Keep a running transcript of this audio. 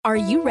Are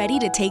you ready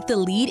to take the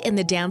lead in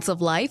the dance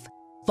of life?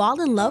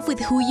 Fall in love with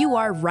who you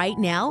are right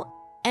now?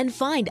 And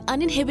find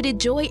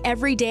uninhibited joy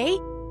every day?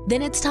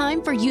 Then it's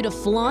time for you to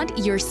flaunt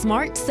your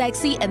smart,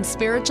 sexy, and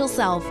spiritual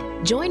self.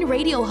 Join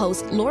radio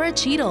host Laura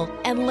Cheadle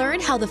and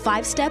learn how the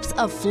 5 steps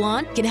of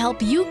flaunt can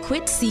help you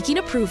quit seeking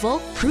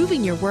approval,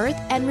 proving your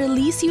worth, and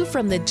release you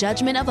from the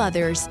judgment of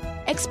others.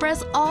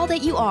 Express all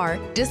that you are,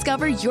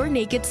 discover your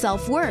naked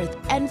self-worth,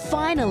 and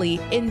finally,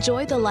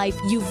 enjoy the life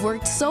you've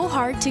worked so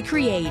hard to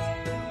create.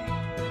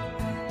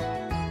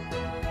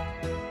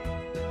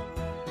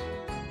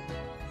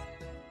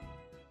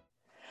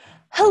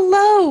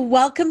 Hello,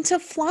 welcome to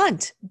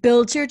Flaunt.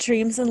 Build your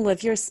dreams and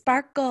live your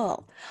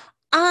sparkle.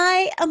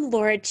 I am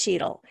Laura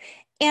Cheadle,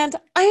 and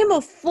I am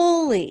a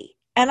fully,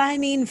 and I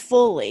mean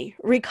fully,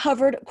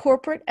 recovered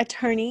corporate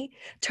attorney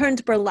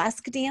turned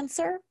burlesque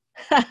dancer.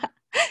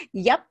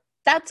 Yep,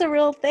 that's a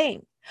real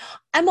thing.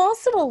 I'm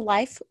also a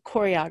life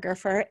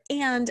choreographer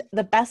and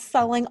the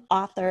best-selling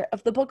author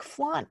of the book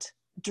Flaunt.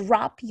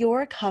 Drop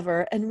your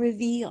cover and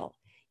reveal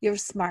your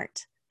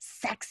smart,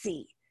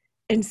 sexy,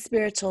 and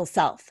spiritual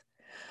self.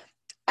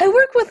 I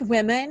work with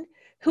women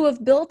who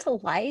have built a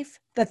life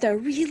that they're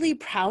really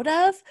proud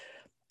of,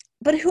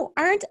 but who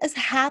aren't as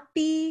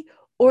happy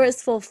or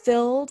as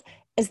fulfilled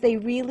as they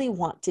really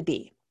want to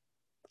be.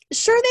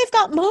 Sure, they've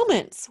got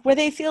moments where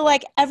they feel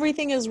like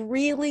everything is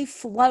really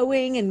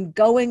flowing and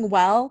going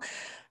well,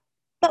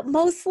 but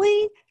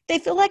mostly they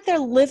feel like they're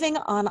living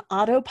on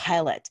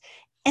autopilot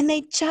and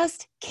they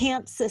just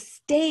can't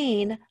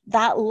sustain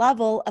that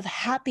level of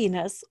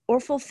happiness or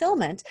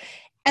fulfillment.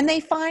 And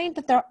they find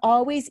that they're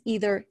always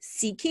either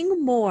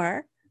seeking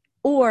more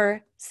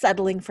or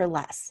settling for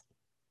less.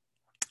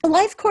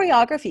 Life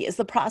choreography is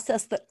the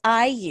process that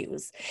I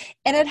use,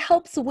 and it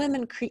helps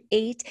women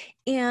create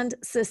and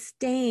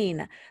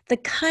sustain the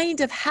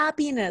kind of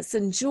happiness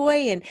and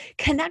joy and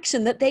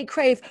connection that they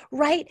crave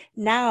right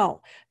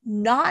now,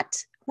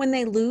 not when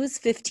they lose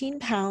 15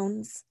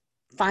 pounds,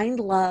 find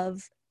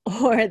love,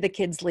 or the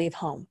kids leave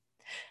home.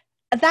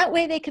 That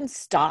way they can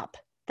stop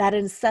that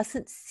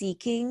incessant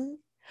seeking,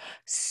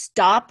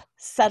 stop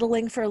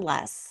settling for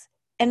less,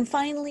 and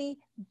finally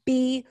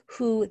be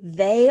who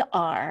they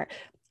are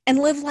and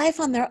live life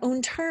on their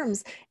own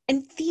terms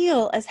and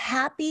feel as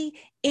happy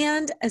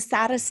and as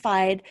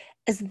satisfied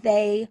as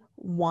they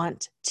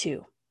want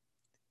to.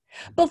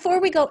 Before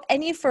we go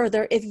any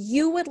further, if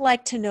you would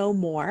like to know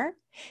more,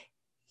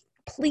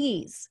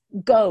 please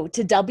go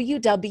to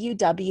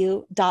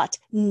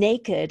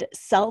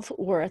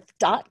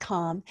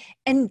www.nakedselfworth.com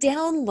and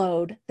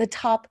download the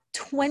top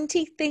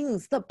 20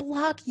 things that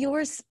block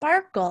your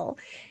sparkle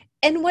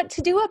and what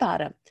to do about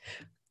them.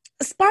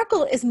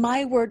 Sparkle is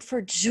my word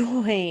for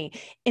joy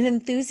and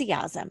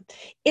enthusiasm.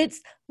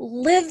 It's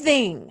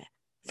living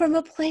from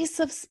a place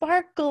of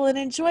sparkle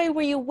and joy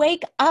where you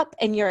wake up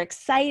and you're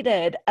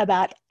excited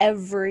about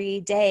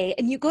every day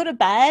and you go to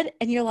bed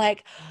and you're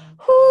like,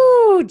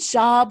 whoo,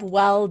 job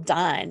well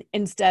done,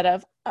 instead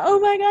of, oh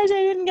my gosh,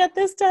 I didn't get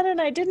this done and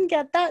I didn't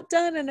get that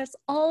done and it's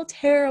all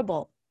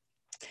terrible.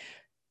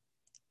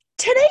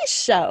 Today's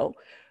show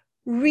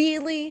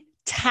really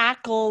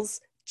tackles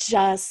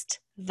just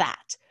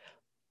that.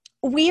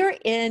 We're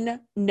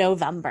in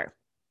November.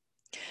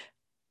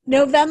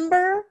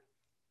 November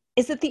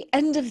is at the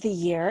end of the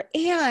year,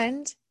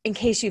 and in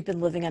case you've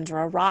been living under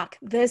a rock,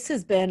 this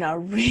has been a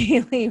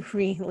really,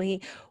 really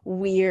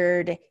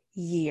weird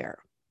year.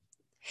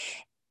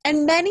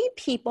 And many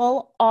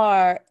people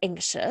are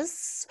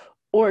anxious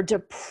or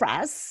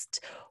depressed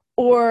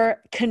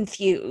or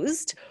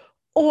confused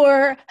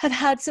or have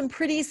had some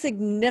pretty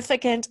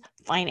significant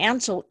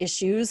financial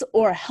issues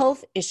or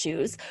health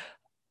issues.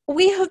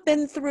 We have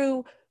been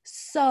through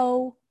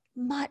so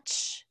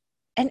much,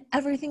 and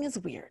everything is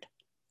weird.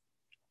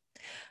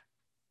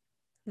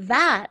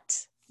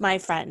 That, my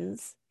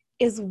friends,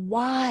 is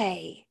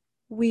why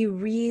we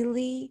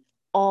really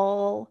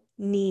all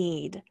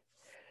need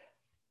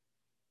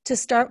to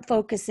start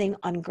focusing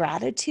on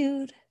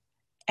gratitude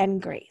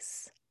and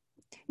grace.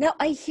 Now,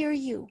 I hear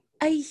you.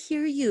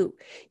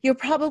 You're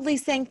probably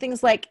saying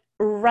things like,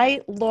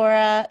 right,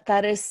 Laura,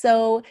 that is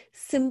so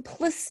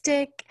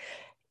simplistic.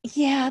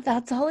 Yeah,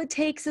 that's all it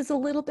takes is a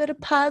little bit of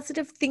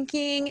positive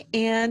thinking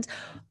and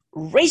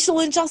racial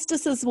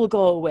injustices will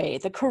go away.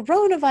 The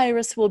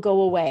coronavirus will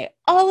go away.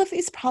 All of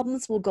these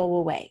problems will go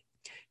away.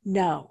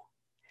 No.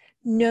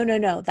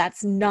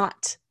 That's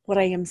not what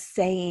I am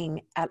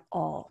saying at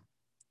all.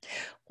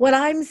 What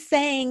I'm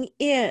saying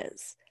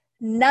is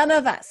none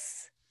of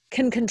us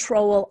can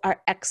control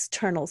our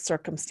external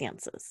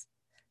circumstances.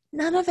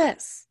 None of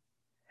us.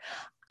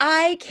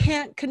 I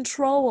can't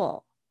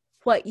control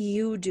what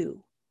you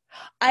do.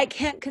 I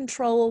can't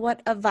control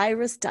what a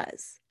virus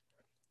does.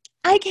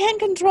 I can't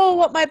control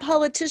what my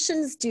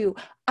politicians do.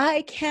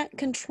 I can't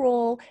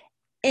control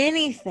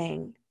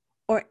anything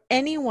or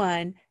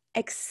anyone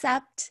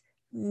except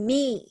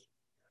me.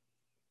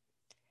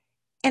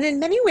 And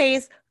in many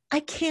ways, I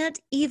can't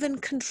even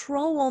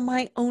control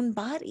my own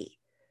body.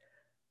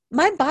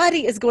 My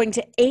body is going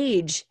to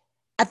age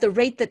at the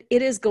rate that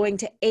it is going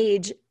to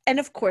age And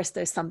of course,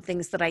 there's some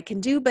things that I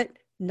can do, but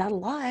not a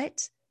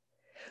lot.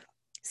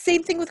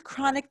 Same thing with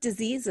chronic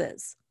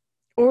diseases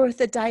or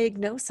with a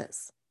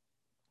diagnosis.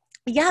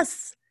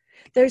 Yes,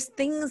 there's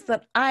things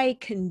that I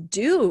can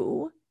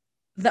do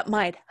that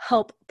might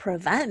help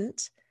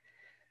prevent,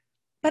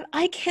 but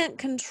I can't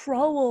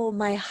control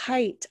my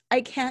height.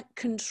 I can't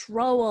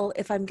control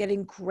if I'm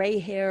getting gray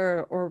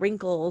hair or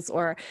wrinkles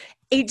or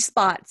age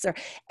spots or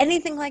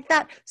anything like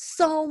that.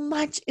 So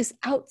much is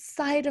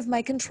outside of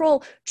my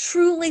control.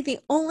 Truly, the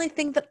only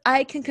thing that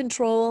I can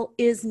control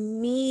is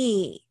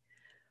me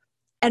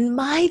and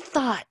my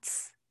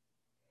thoughts,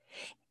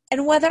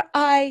 and whether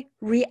I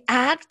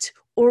react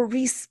or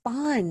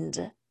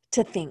respond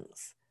to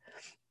things,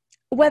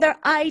 whether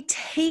I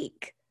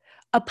take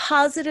a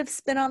positive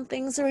spin on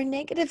things or a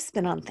negative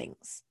spin on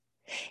things.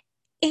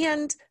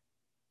 And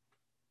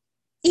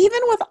even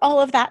with all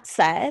of that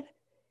said,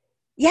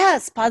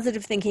 yes,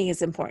 positive thinking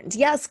is important.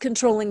 Yes,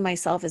 controlling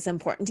myself is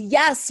important.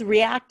 Yes,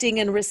 reacting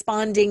and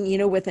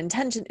responding, with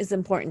intention is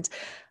important.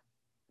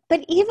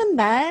 But even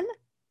then,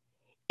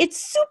 it's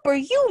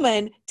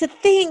superhuman to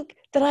think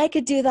that I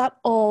could do that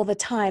all the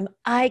time.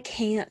 I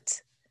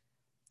can't.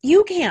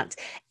 You can't.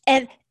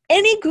 And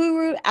any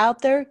guru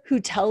out there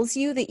who tells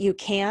you that you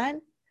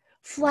can,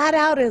 flat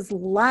out is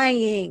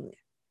lying,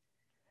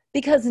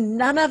 because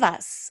none of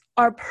us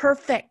are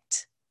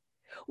perfect.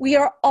 We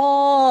are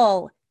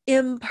all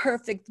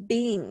imperfect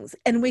beings,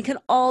 and we can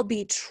all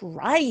be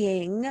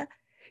trying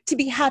to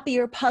be happy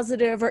or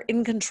positive or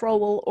in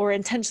control or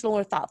intentional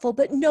or thoughtful,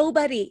 but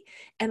nobody,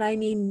 and I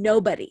mean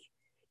nobody,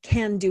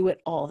 can do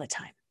it all the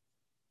time.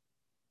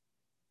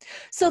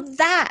 So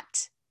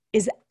that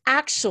is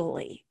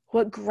actually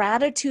what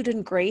gratitude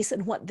and grace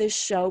and what this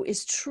show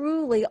is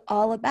truly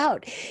all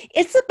about.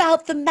 It's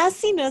about the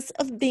messiness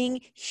of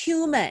being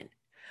human.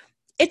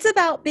 It's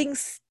about being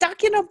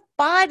stuck in a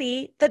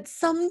body that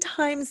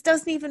sometimes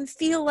doesn't even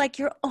feel like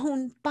your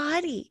own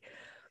body.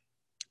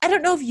 I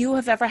don't know if you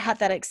have ever had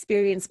that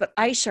experience, but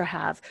I sure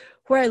have,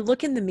 where I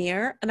look in the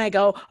mirror and I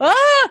go,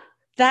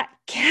 that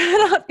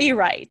cannot be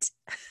right.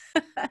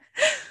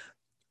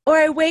 Or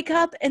I wake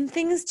up and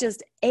things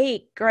just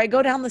ache, or I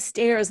go down the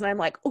stairs and I'm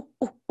like, oh.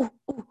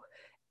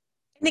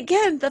 And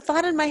again, the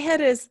thought in my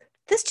head is,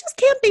 this just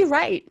can't be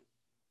right.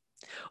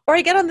 Or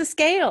I get on the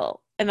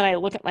scale and then I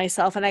look at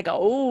myself and I go,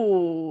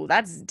 oh,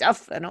 that's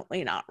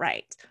definitely not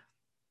right.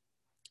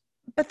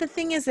 But the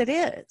thing is, it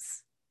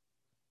is.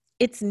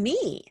 It's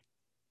me.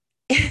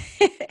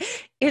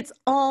 It's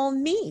all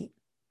me.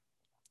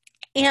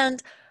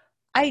 And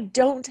I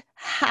don't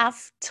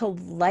have to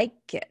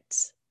like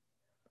it.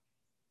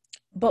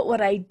 But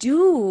what I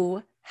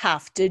do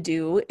have to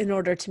do in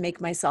order to make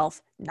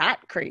myself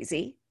not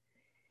crazy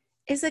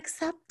is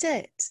accept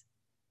it.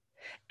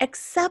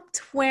 Accept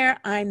where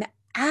I'm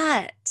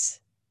at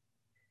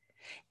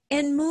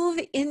and move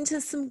into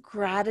some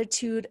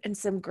gratitude and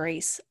some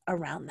grace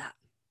around that.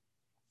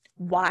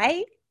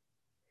 Why?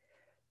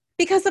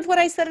 Because of what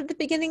I said at the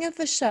beginning of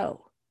the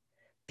show.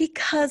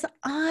 Because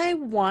I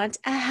want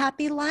a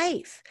happy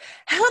life.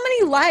 How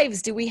many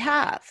lives do we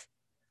have?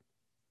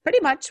 Pretty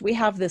much we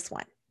have this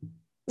one.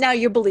 Now,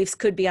 your beliefs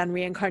could be on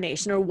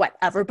reincarnation or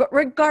whatever, but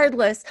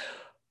regardless,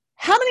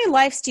 how many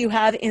lives do you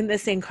have in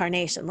this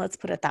incarnation? Let's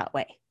put it that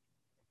way.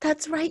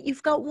 That's right,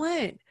 you've got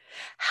one.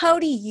 How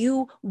do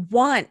you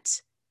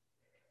want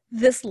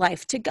this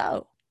life to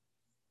go?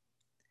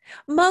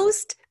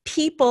 Most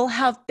people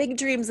have big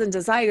dreams and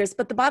desires,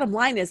 but the bottom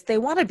line is they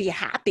want to be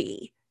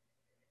happy.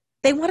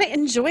 They want to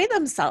enjoy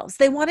themselves.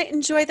 They want to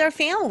enjoy their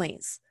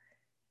families.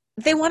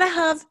 They want to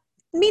have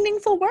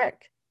meaningful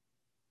work.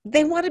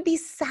 They want to be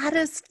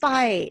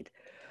satisfied.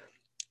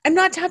 I'm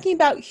not talking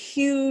about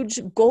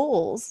huge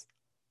goals,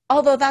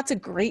 although that's a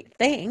great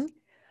thing.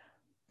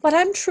 What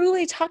I'm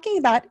truly talking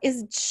about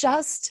is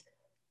just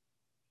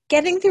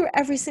getting through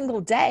every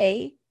single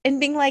day and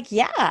being like,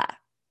 yeah,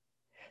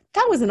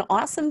 that was an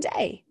awesome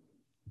day.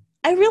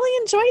 I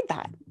really enjoyed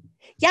that.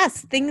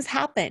 Yes, things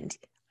happened.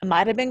 I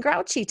might have been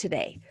grouchy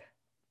today,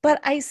 but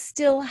I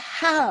still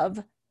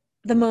have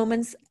the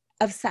moments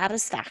of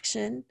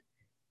satisfaction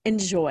and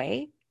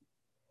joy,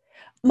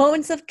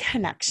 moments of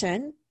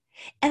connection,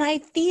 and I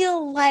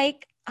feel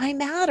like I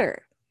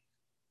matter.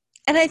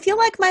 And I feel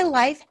like my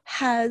life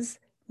has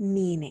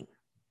meaning.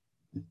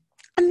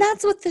 And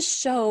that's what the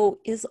show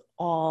is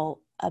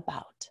all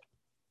about.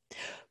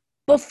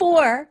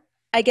 Before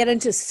I get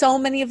into so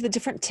many of the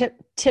different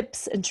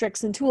tips and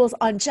tricks and tools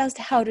on just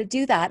how to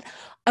do that,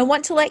 I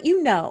want to let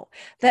you know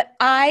that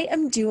I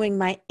am doing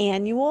my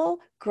annual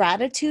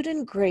Gratitude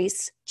and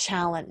Grace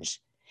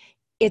Challenge.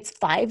 It's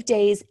 5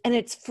 days and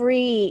it's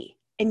free,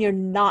 and you're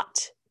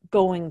not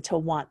going to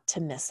want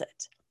to miss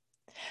it.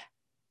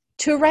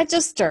 To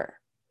register,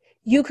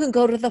 you can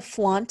go to the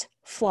Flaunt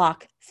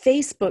Flock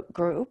Facebook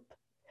group,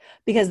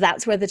 because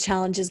that's where the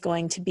challenge is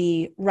going to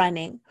be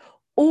running,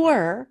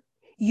 or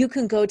you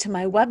can go to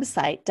my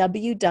website,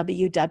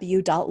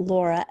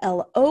 www.laura,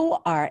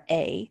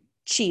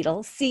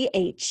 Cheadle,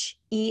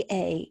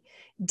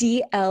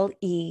 DLE.com,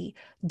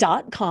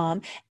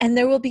 and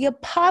there will be a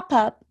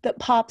pop-up that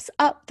pops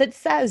up that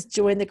says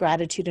join the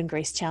Gratitude and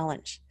Grace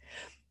Challenge.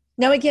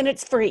 Now, again,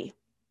 it's free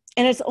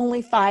and it's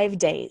only 5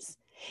 days.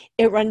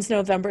 It runs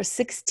November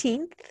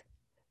 16th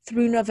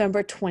through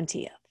November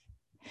 20th.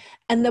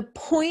 And the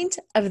point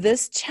of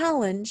this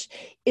challenge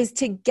is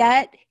to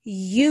get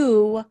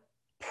you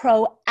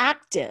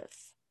proactive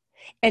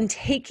and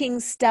taking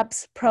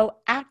steps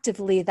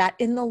proactively that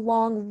in the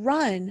long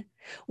run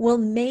will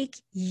make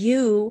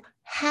you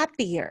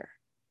happier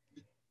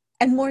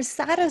and more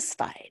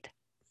satisfied.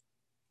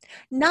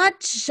 Not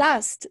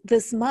just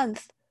this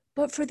month,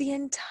 but for the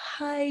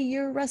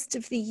entire rest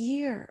of the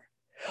year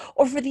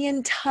or for the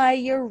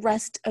entire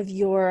rest of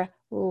your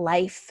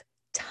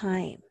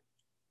lifetime.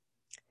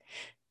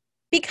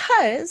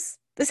 Because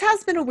this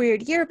has been a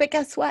weird year, but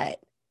guess what?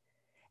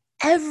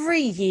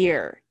 Every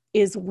year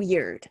is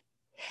weird.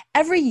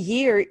 Every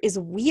year is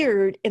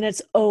weird in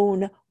its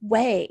own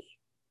way.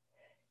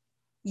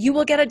 You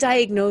will get a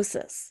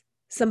diagnosis.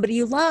 Somebody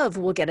you love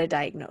will get a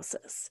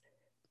diagnosis.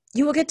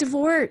 You will get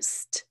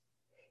divorced.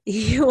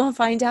 You will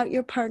find out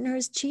your partner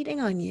is cheating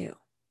on you.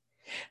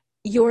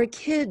 Your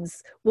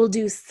kids will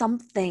do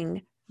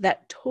something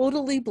that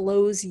totally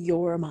blows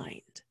your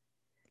mind.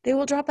 They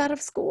will drop out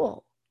of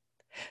school.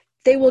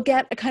 They will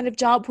get a kind of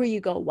job where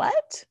you go,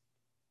 what?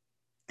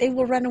 They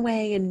will run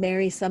away and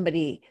marry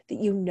somebody that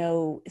you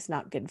know is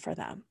not good for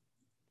them.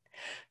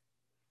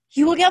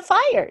 You will get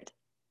fired.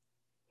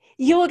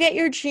 You will get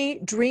your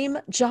dream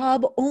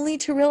job only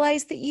to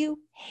realize that you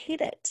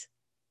hate it.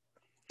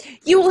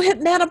 You will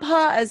hit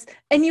menopause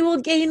and you will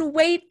gain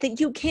weight that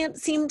you can't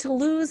seem to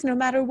lose no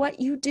matter what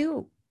you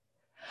do.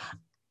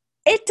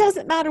 It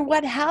doesn't matter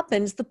what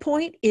happens. The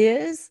point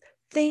is,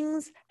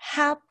 things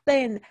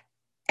happen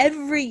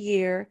every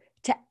year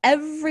to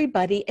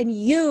everybody, and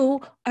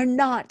you are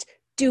not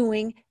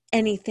doing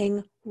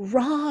anything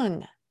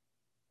wrong.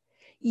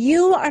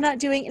 You are not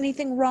doing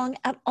anything wrong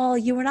at all.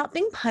 You are not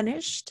being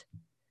punished,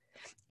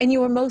 and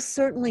you are most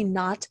certainly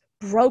not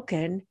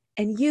broken,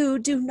 and you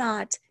do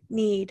not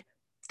need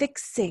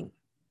fixing.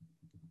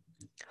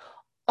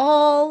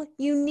 All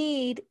you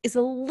need is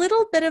a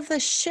little bit of a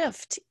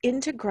shift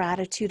into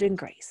gratitude and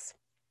grace.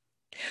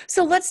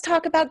 So let's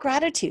talk about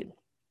gratitude.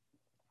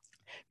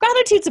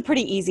 Gratitude's a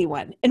pretty easy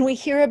one, and we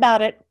hear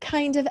about it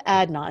kind of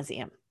ad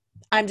nauseum.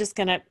 I'm just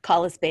going to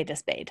call a spade a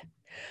spade.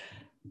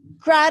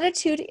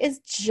 Gratitude is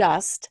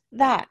just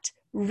that,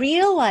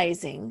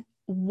 realizing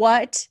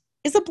what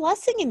is a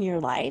blessing in your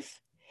life,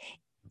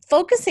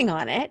 focusing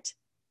on it,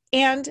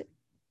 and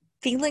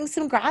feeling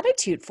some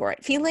gratitude for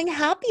it, feeling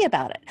happy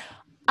about it.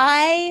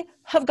 I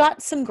have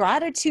got some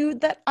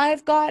gratitude that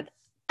I've got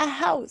a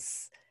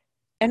house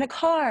and a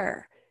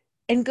car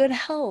and good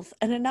health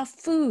and enough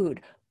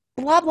food,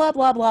 blah, blah,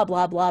 blah, blah,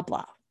 blah, blah,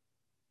 blah.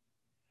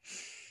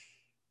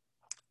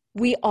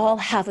 We all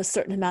have a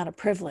certain amount of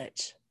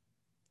privilege.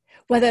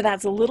 Whether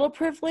that's a little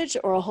privilege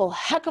or a whole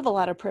heck of a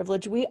lot of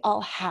privilege, we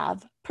all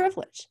have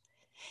privilege.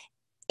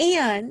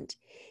 And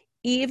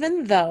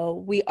even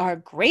though we are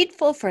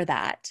grateful for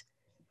that,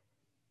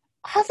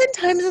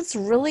 oftentimes it's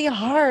really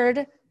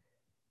hard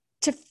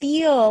to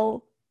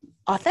feel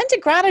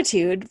authentic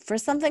gratitude for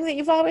something that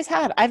you've always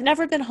had. I've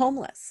never been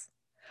homeless.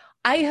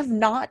 I have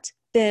not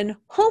been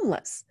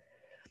homeless.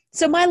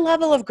 So my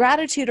level of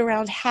gratitude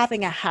around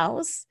having a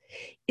house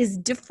is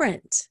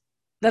different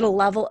than a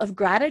level of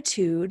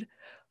gratitude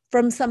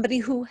from somebody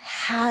who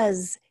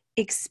has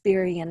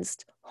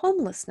experienced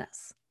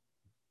homelessness.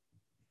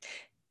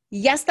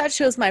 Yes, that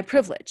shows my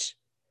privilege,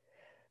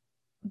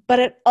 but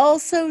it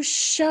also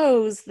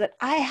shows that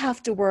I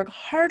have to work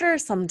harder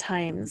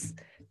sometimes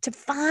to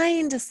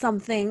find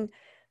something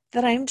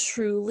that I'm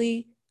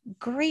truly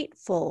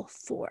grateful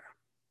for.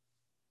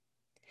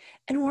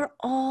 And we're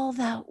all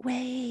that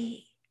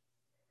way.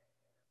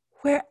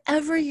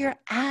 Wherever you're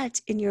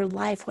at in your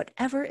life,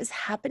 whatever is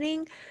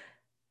happening,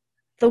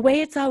 the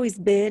way it's always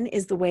been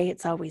is the way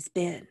it's always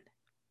been.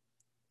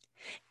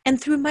 And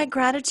through my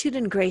Gratitude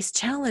and Grace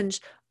Challenge,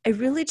 I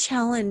really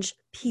challenge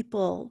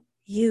people,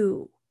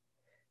 you,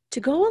 to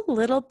go a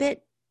little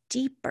bit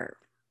deeper,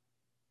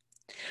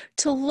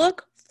 to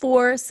look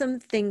for some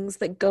things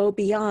that go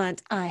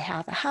beyond, I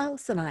have a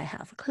house and I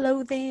have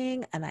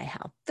clothing and I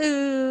have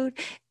food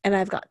and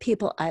I've got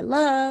people I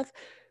love,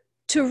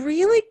 to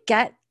really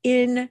get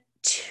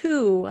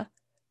into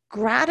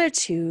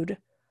gratitude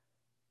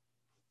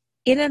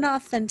in an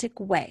authentic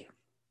way.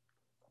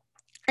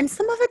 And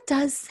some of it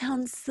does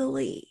sound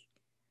silly.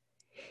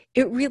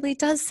 It really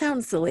does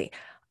sound silly.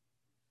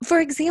 For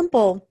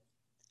example,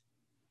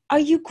 are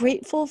you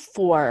grateful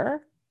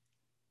for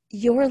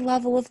your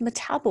level of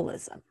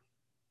metabolism?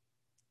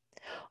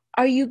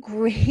 Are you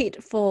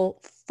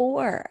grateful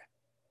for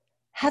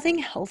having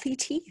healthy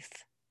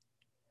teeth?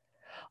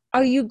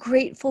 Are you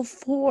grateful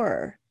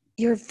for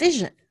your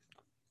vision?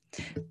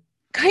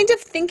 Kind of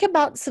think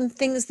about some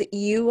things that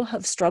you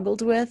have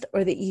struggled with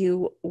or that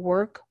you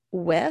work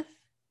with.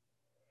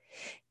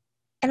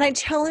 And I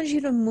challenge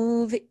you to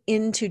move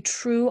into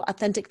true,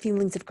 authentic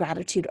feelings of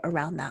gratitude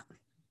around that.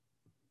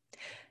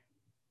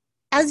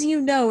 As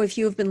you know, if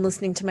you have been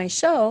listening to my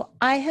show,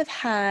 I have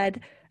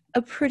had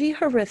a pretty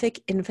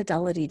horrific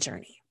infidelity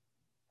journey.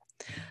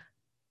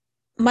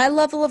 My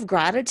level of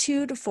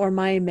gratitude for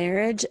my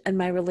marriage and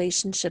my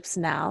relationships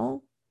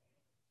now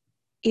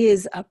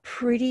is a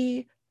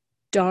pretty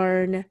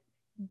darn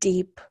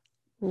deep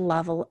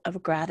level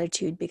of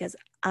gratitude because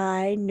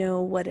I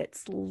know what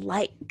it's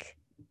like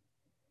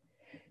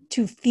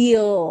to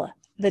feel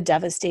the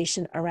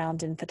devastation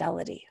around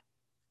infidelity.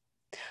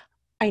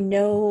 I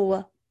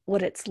know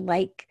what it's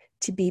like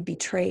to be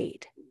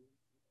betrayed.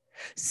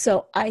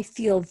 So I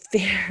feel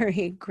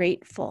very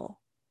grateful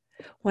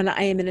when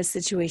I am in a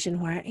situation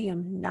where I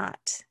am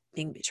not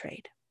being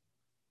betrayed.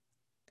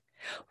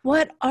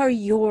 What are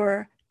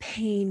your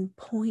pain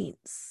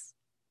points?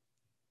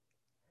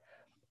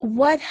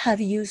 What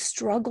have you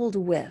struggled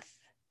with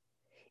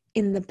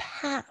in the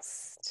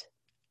past?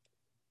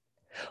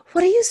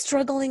 What are you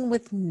struggling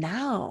with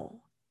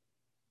now?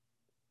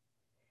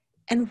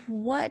 And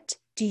what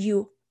do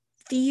you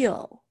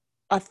feel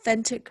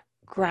authentic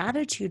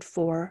gratitude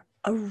for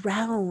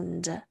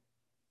around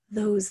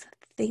those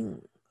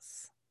things?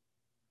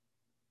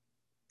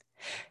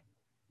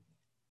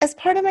 As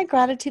part of my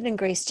Gratitude and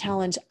Grace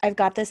Challenge, I've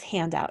got this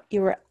handout.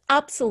 You are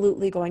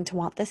absolutely going to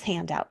want this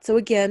handout. So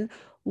again,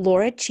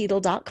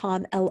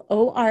 lauracheadle.com,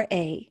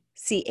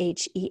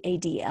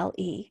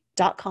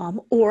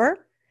 LoraCheadle.com, or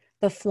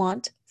the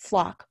Flaunt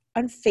Flock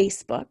on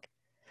Facebook.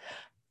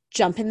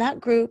 Jump in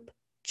that group,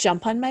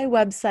 jump on my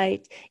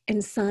website,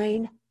 and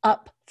sign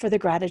up for the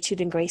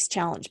Gratitude and Grace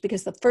Challenge,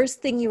 because the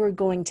first thing you are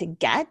going to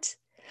get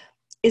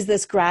is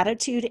this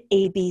Gratitude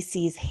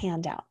ABCs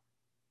handout.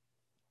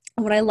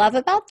 And what I love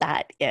about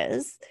that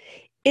is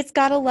it's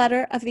got a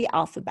letter of the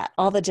alphabet,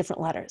 all the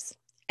different letters.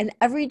 And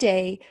every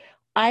day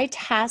I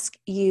task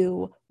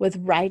you with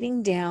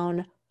writing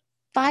down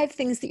 5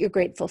 things that you're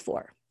grateful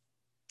for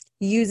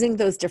using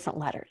those different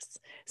letters.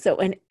 So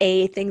an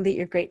A thing that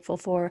you're grateful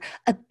for,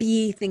 a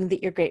B thing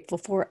that you're grateful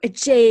for, a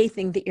J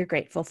thing that you're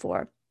grateful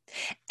for.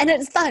 And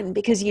it's fun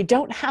because you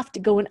don't have to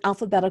go in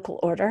alphabetical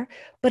order,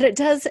 but it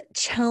does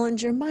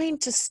challenge your mind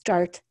to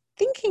start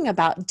thinking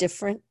about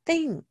different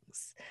things.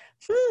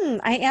 Well,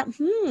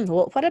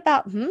 what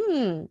about,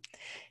 And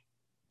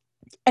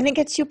it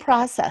gets you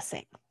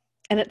processing,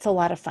 and it's a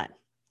lot of fun.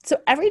 So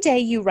every day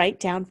you write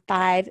down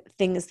 5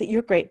 things that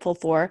you're grateful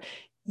for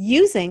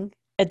using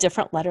a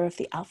different letter of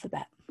the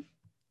alphabet.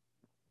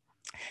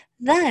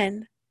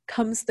 Then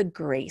comes the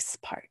grace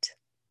part.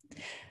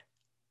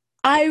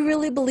 I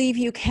really believe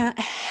you can't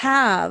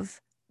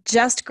have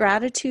just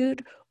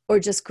gratitude or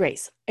just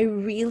grace. I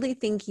really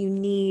think you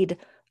need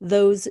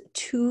those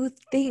 2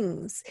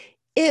 things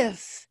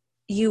if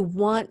you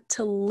want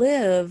to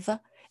live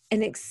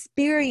and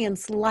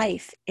experience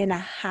life in a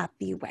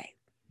happy way.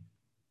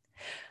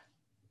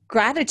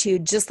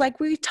 Gratitude, just like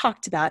we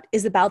talked about,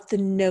 is about the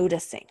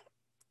noticing.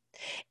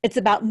 It's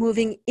about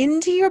moving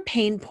into your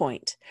pain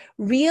point,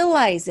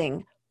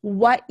 realizing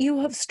what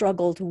you have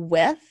struggled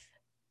with,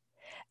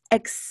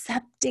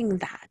 accepting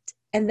that,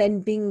 and then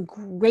being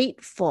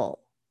grateful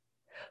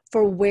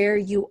for where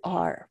you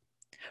are,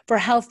 for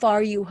how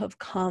far you have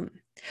come,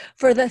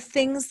 for the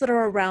things that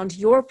are around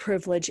your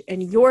privilege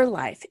in your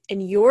life,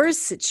 in your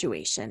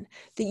situation,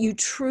 that you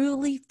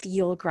truly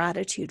feel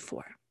gratitude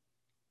for.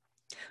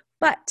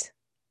 But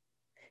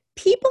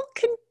people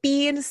can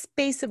be in a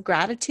space of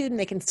gratitude and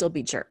they can still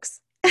be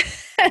jerks.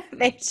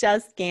 They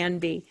just can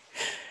be.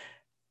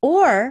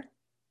 Or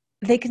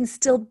they can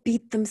still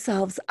beat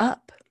themselves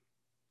up.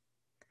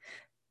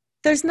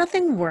 There's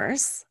nothing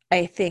worse,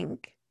 I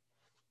think,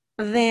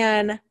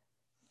 than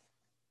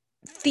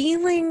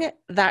feeling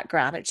that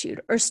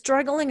gratitude or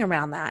struggling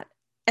around that,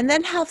 and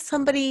then have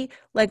somebody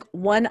like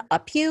one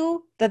up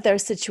you that their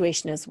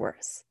situation is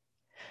worse.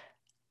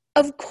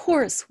 Of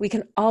course, we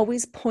can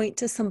always point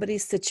to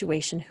somebody's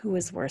situation who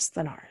is worse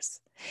than ours.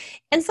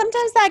 And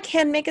sometimes that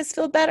can make us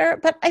feel better,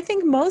 but I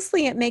think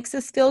mostly it makes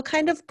us feel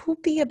kind of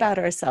poopy about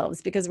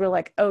ourselves because we're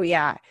like, oh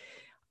yeah,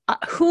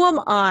 who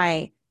am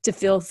I to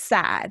feel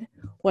sad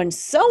when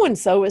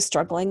so-and-so is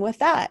struggling with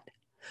that?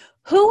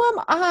 Who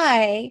am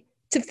I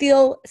to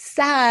feel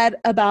sad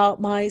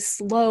about my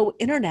slow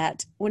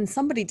internet when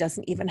somebody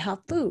doesn't even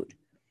have food?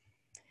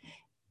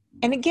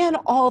 And again,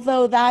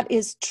 although that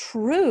is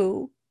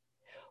true,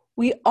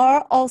 we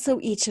are also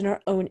each in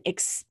our own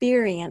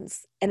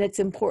experience, and it's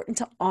important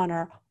to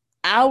honor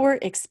our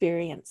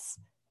experience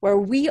where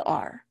we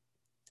are,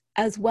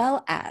 as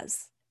well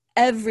as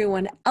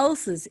everyone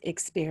else's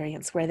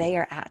experience where they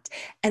are at.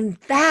 And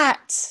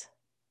that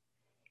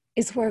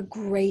is where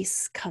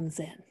grace comes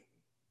in.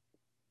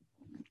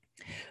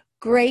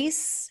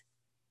 Grace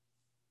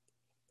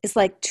is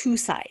like 2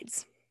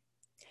 sides.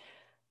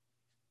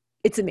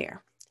 It's a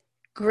mirror.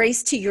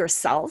 Grace to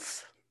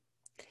yourself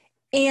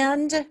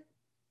and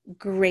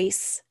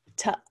grace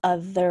to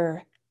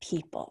other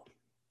people.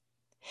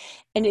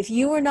 And if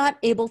you are not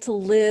able to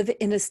live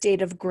in a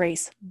state of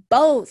grace,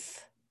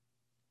 both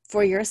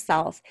for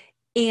yourself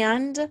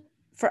and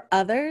for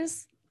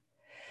others,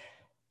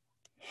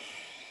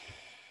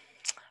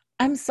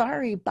 I'm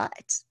sorry,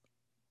 but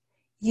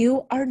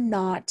you are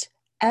not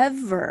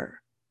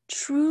ever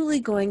truly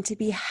going to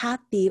be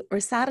happy or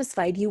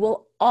satisfied. You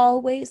will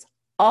always,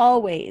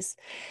 always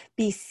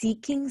be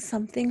seeking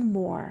something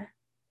more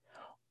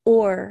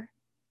or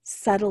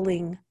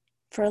settling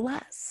for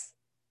less.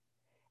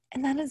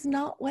 And that is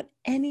not what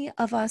any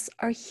of us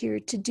are here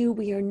to do.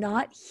 We are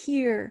not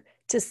here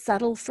to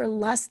settle for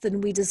less than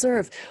we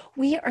deserve.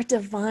 We are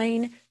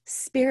divine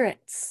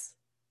spirits.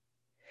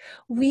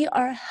 We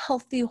are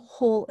healthy,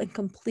 whole, and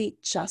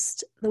complete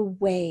just the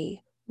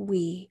way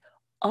we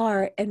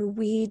are, and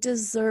we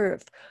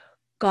deserve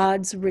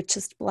God's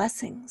richest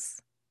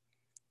blessings.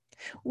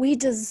 We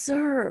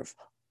deserve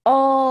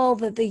all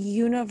that the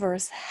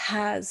universe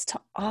has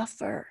to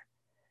offer.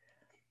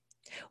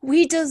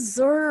 We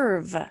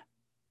deserve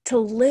to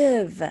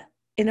live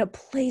in a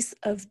place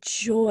of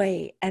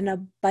joy and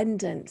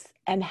abundance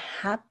and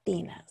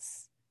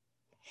happiness.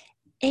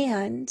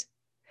 And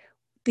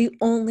the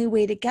only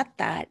way to get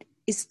that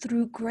is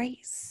through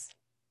grace,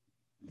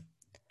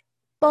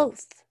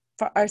 both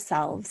for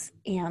ourselves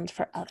and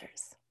for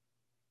others.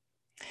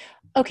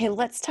 Okay,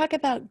 let's talk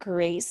about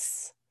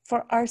grace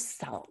for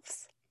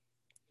ourselves.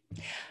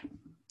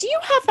 Do you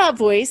have that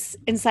voice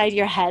inside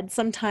your head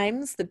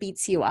sometimes that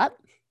beats you up?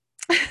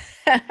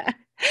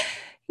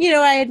 You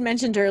know, I had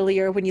mentioned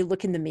earlier, when you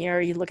look in the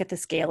mirror, you look at the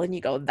scale and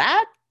you go,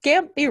 that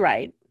can't be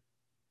right.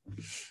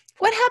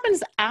 What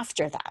happens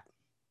after that?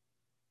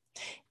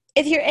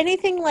 If you're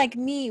anything like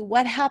me,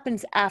 what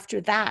happens after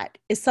that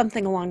is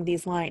something along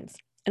these lines,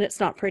 and it's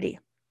not pretty.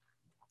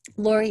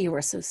 Lori, you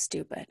were so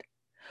stupid.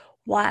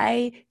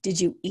 Why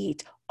did you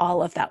eat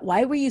all of that?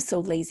 Why were you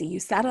so lazy? You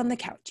sat on the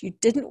couch. You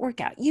didn't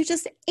work out. You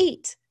just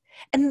ate.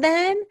 And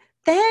then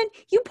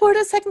you poured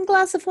a second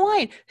glass of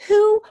wine.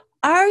 Who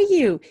are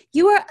you?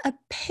 You are a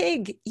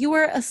pig. You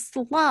are a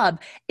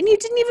slob. And you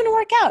didn't even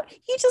work out.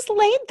 You just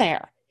laid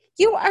there.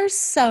 You are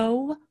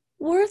so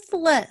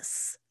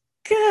worthless.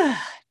 God,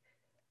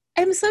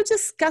 I'm so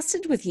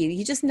disgusted with you.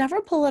 You just never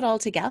pull it all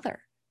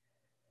together.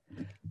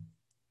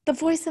 The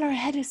voice in our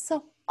head is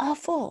so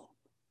awful.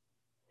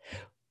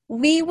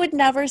 We would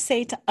never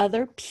say to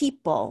other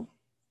people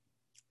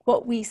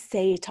what we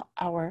say to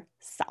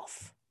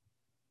ourselves.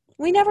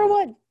 We never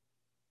would.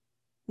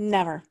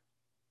 Never.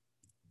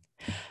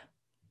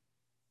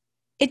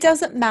 It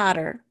doesn't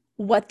matter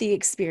what the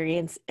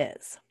experience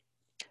is,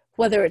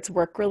 whether it's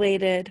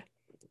work-related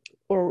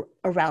or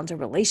around a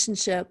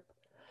relationship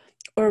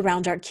or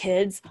around our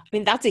kids. I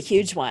mean, that's a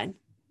huge one.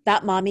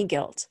 That mommy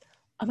guilt.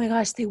 Oh my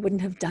gosh, they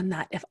wouldn't have done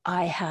that if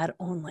I had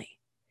only.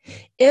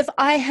 If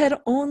I had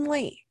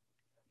only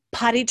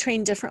potty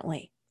trained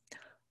differently.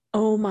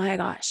 Oh my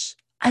gosh,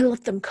 I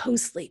let them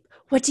co-sleep.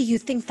 What do you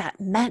think that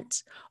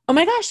meant? Oh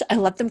my gosh, I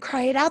let them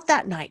cry it out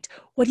that night.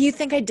 What do you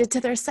think I did to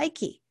their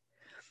psyche?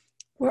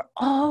 We're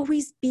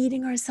always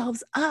beating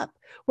ourselves up.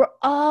 We're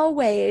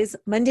always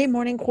Monday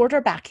morning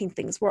quarterbacking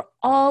things. We're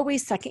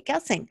always second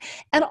guessing.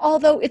 And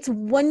although it's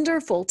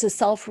wonderful to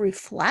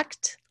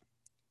self-reflect,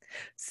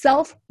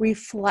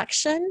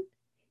 self-reflection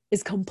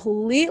is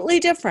completely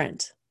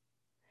different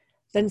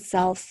than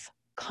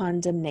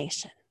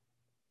self-condemnation.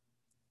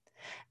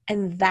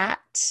 And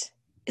that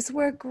is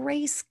where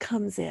grace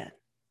comes in.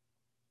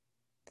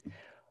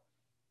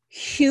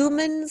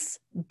 Humans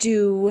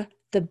do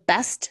the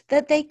best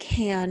that they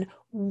can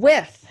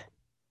with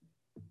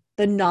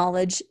the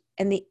knowledge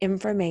and the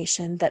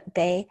information that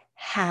they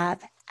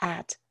have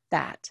at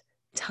that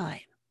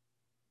time.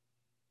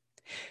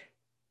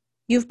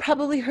 You've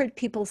probably heard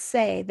people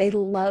say they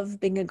love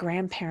being a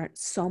grandparent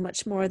so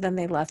much more than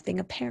they love being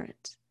a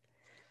parent.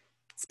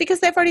 It's because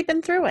they've already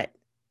been through it.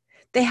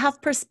 They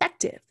have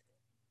perspective.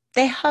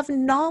 They have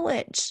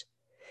knowledge.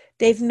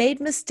 They've made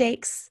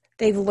mistakes.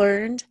 They've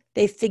learned.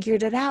 They've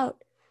figured it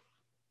out.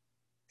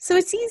 So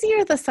it's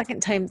easier the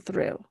second time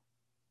through.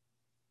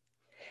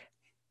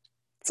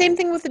 Same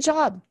thing with a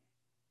job.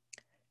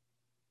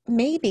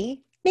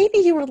 Maybe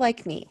you were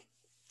like me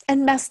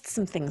and messed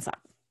some things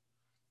up.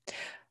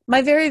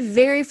 My very,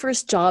 very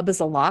first job as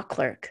a law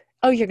clerk.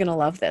 Oh, you're going to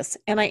love this.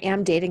 And I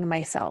am dating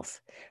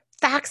myself.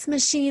 Fax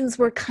machines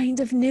were kind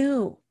of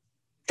new.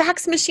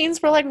 Fax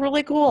machines were like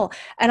really cool.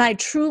 And I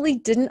truly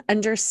didn't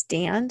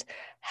understand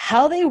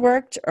how they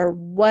worked or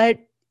what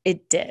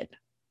it did.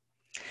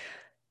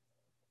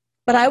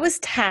 But I was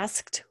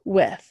tasked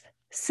with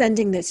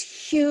sending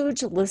this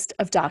huge list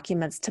of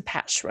documents to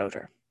Pat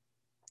Schroeder.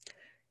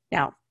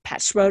 Now,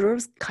 Pat Schroeder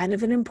was kind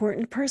of an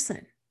important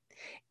person,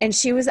 and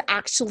she was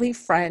actually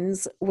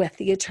friends with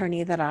the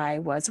attorney that I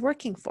was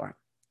working for.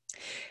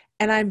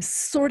 And I'm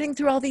sorting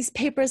through all these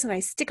papers, and I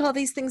stick all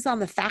these things on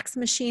the fax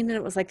machine, and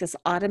it was like this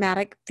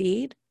automatic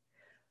feed.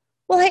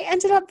 Well, I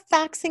ended up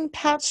faxing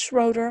Pat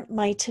Schroeder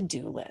my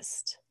to-do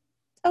list.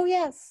 Oh,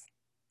 yes.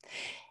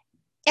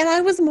 And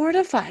I was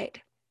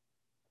mortified.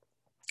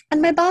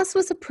 And my boss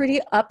was a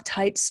pretty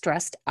uptight,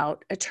 stressed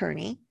out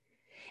attorney,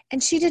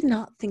 and she did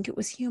not think it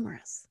was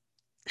humorous.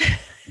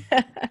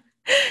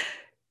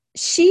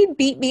 She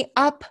beat me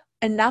up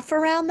enough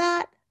around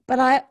that, but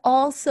I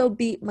also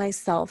beat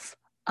myself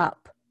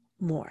up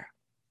more.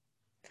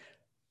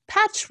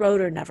 Pat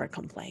Schroeder never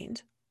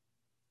complained.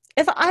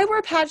 If I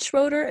were Pat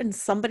Schroeder and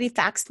somebody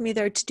faxed me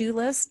their to-do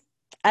list,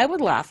 I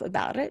would laugh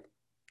about it.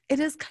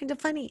 It is kind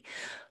of funny.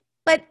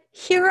 But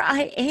here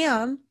I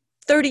am,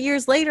 30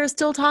 years later,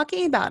 still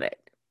talking about it.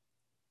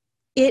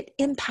 It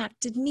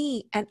impacted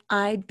me and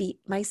I beat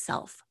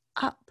myself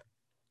up.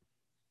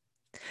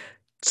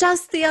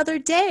 Just the other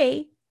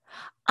day,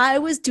 I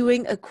was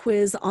doing a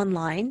quiz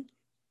online.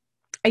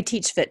 I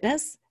teach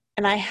fitness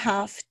and I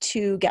have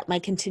to get my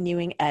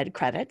continuing ed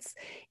credits.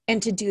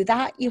 And to do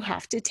that, you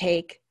have to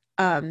take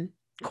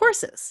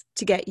courses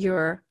to get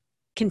your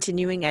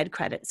continuing ed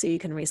credit so you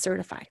can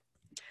recertify.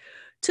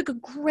 Took a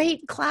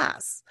great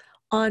class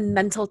on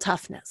mental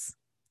toughness.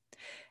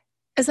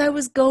 As I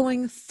was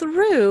going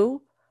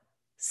through,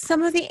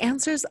 some of the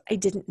answers I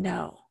didn't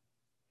know.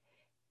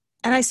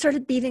 And I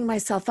started beating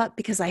myself up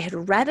because I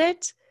had read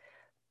it,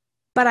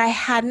 but I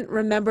hadn't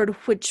remembered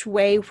which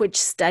way which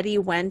study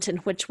went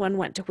and which one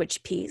went to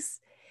which piece.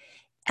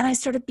 And I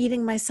started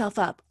beating myself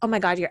up. Oh my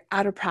God, you're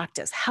out of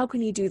practice. How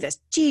can you do this?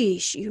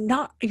 Geesh,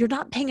 you're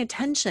not paying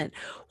attention.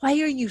 Why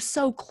are you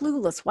so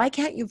clueless? Why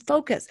can't you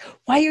focus?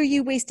 Why are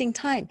you wasting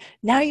time?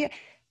 And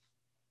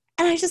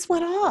I just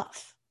went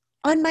off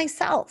on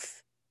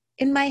myself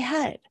in my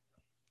head.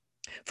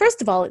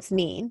 First of all, it's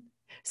mean.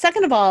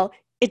 Second of all,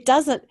 it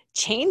doesn't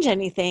change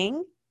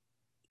anything.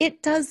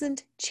 It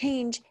doesn't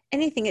change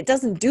anything. It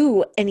doesn't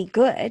do any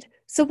good.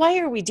 So why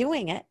are we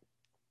doing it?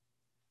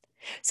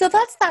 So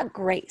that's that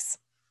grace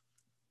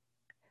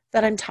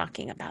that I'm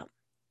talking about.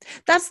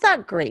 That's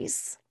that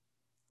grace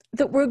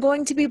that we're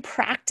going to be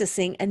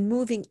practicing and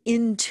moving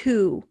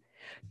into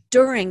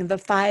during the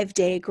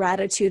 5-day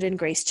Gratitude and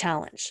Grace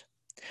Challenge.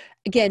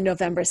 Again,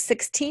 November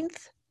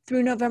 16th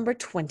through November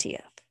 20th.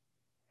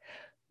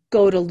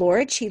 Go to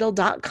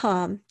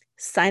lauracheadle.com,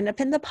 sign up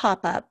in the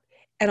pop-up,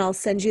 and I'll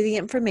send you the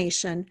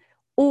information,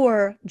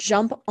 or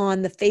jump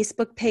on the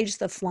Facebook page,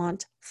 The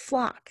Flaunt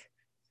Flock,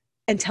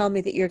 and tell me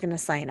that you're going to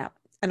sign up,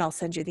 and I'll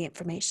send you the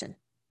information.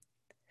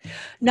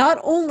 Not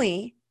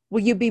only will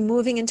you be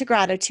moving into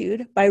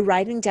gratitude by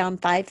writing down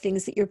 5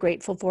 things that you're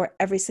grateful for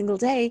every single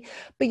day,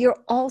 but you're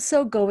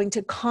also going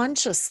to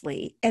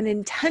consciously and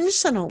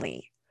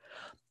intentionally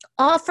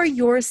offer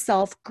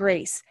yourself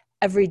grace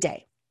every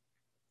day.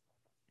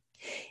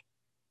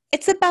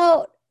 It's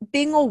about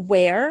being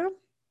aware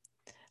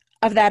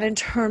of that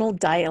internal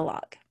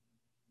dialogue.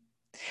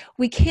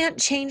 We can't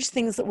change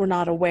things that we're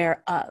not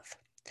aware of.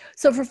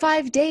 So for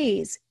 5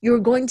 days, you're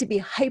going to be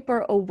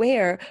hyper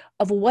aware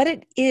of what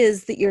it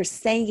is that you're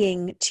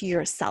saying to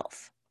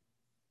yourself,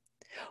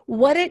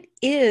 what it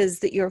is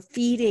that you're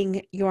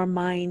feeding your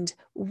mind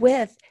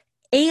with,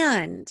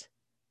 and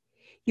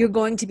you're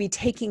going to be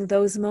taking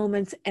those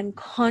moments and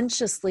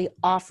consciously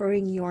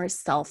offering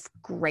yourself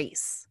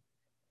grace.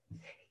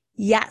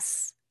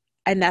 Yes,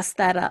 I messed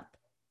that up,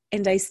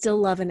 and I still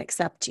love and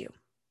accept you.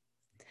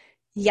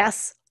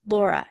 Yes,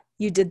 Laura,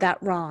 you did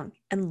that wrong,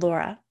 and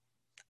Laura,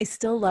 I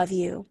still love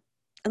you.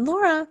 And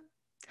Laura,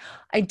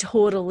 I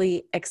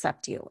totally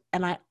accept you,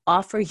 and I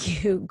offer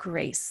you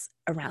grace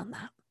around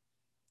that.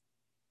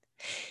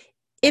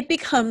 It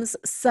becomes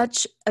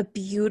such a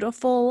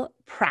beautiful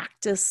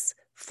practice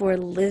for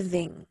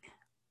living.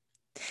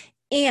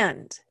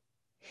 And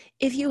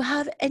if you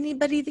have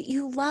anybody that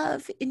you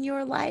love in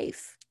your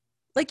life,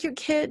 like your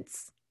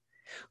kids,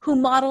 who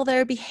model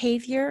their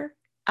behavior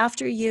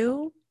after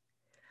you,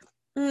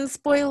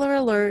 spoiler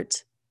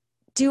alert,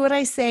 do what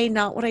I say,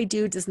 not what I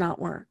do does not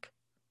work.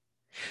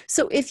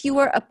 So if you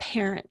are a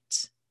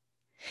parent,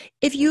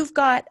 if you've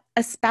got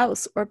a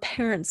spouse or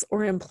parents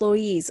or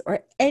employees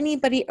or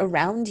anybody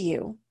around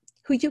you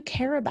who you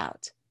care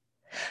about,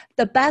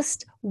 the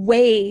best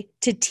way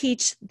to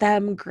teach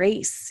them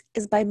grace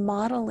is by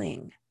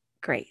modeling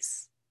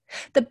grace.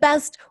 The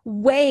best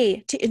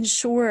way to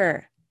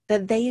ensure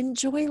that they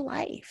enjoy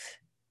life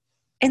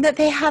and that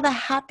they have a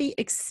happy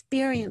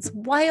experience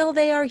while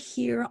they are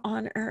here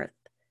on earth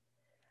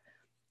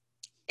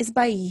is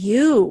by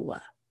you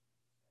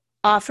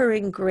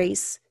offering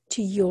grace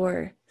to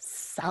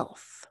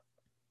yourself.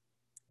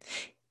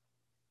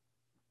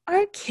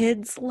 Our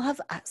kids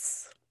love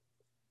us.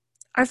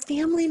 Our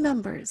family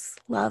members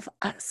love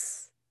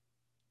us.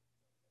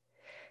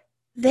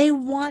 They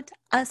want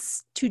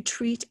us to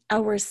treat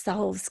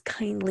ourselves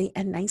kindly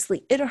and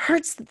nicely. It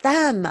hurts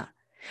them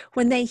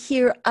when they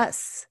hear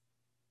us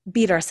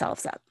beat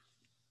ourselves up.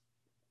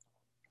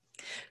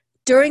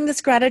 During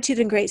this Gratitude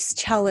and Grace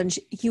Challenge,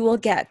 you will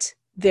get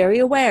very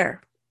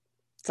aware.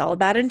 It's all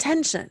about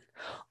intention,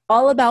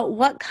 all about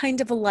what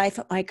kind of a life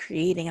am I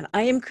creating. And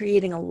I am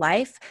creating a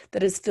life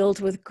that is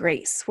filled with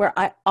grace, where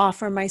I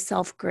offer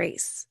myself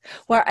grace,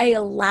 where I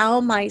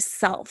allow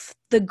myself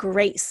the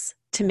grace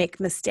to make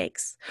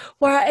mistakes,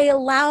 where I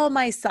allow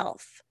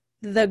myself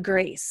the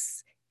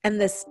grace and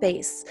the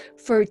space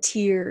for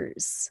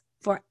tears,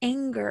 for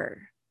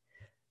anger,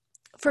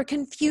 for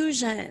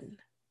confusion,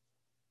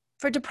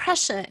 for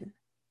depression,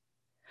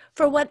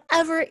 for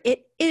whatever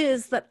it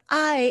is that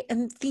I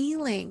am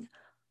feeling.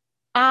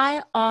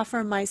 I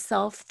offer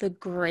myself the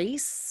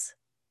grace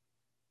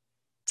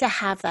to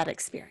have that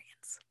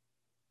experience.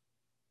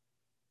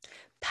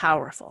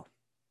 Powerful.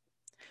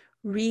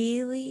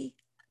 Really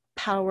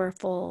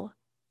powerful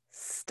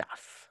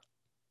stuff.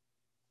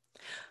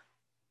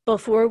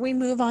 Before we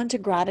move on to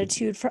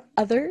gratitude for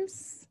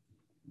others,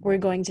 we're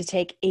going to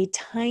take a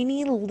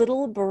tiny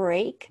little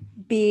break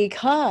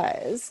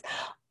because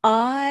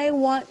I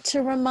want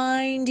to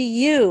remind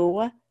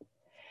you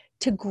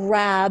to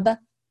grab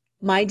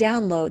my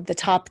download, the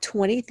top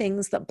 20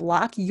 things that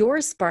block your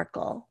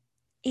sparkle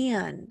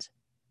and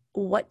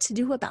what to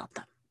do about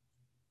them.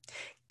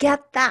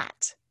 Get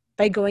that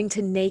by going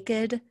to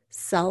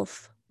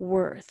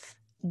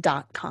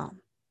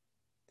nakedselfworth.com.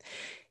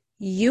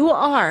 You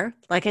are,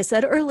 like I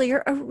said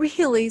earlier, a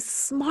really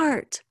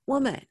smart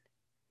woman,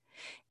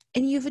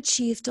 and you've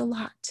achieved a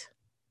lot.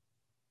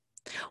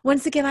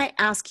 Once again, I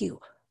ask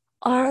you,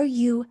 are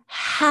you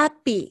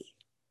happy?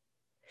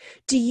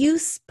 Do you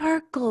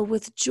sparkle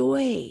with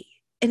joy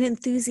and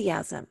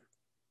enthusiasm?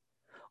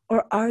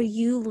 Or are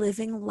you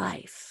living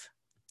life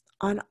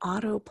on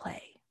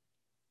autoplay?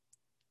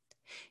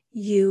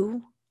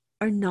 You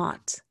are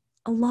not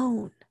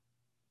alone.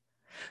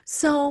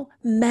 So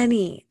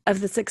many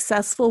of the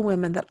successful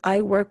women that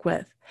I work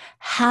with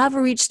have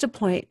reached a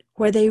point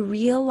where they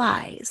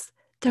realize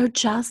they're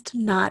just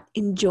not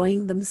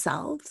enjoying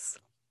themselves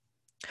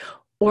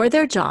or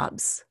their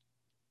jobs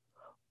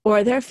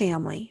or their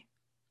family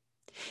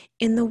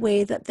in the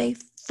way that they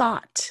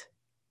thought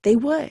they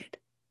would.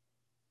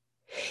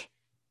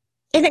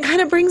 And it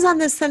kind of brings on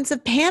this sense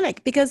of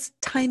panic because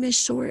time is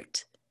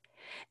short.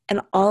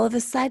 And all of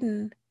a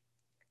sudden,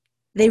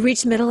 they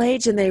reach middle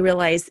age and they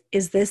realize,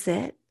 is this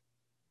it?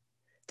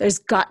 There's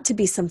got to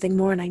be something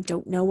more, and I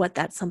don't know what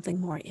that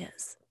something more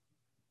is.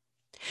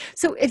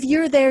 So if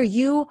you're there,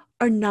 you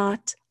are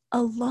not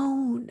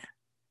alone.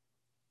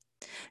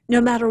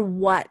 No matter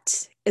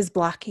what is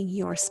blocking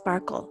your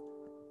sparkle,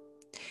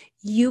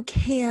 you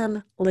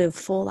can live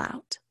full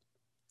out.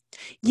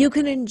 You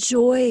can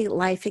enjoy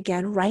life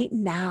again right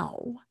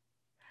now,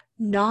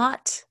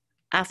 not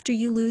after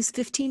you lose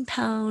 15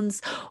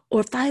 pounds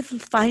or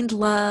find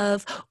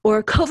love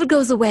or COVID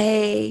goes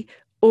away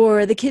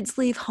or the kids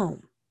leave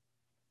home.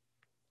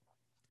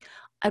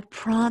 I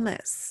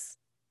promise,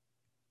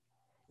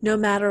 no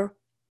matter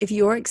if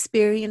your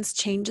experience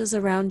changes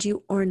around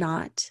you or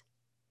not,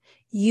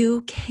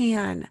 you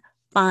can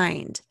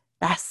find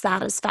that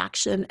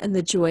satisfaction and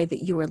the joy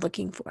that you are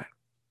looking for.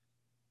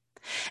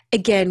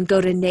 Again,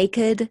 go to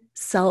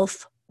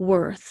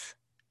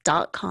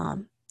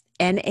nakedselfworth.com,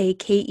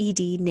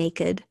 NAKED,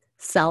 naked,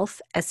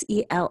 self,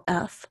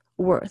 SELF,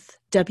 worth,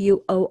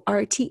 WORTH.com,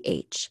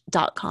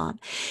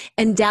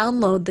 and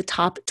download the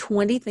top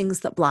 20 things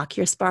that block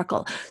your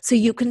sparkle so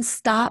you can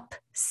stop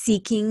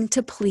seeking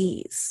to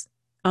please.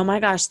 Oh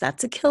my gosh,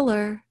 that's a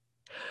killer.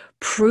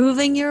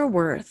 Proving your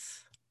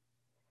worth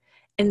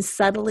and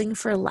settling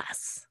for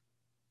less.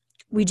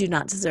 We do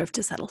not deserve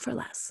to settle for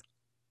less.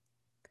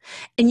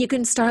 And you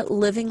can start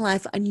living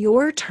life on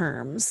your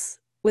terms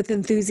with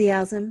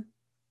enthusiasm,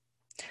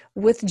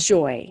 with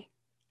joy,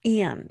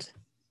 and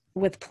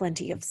with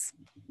plenty of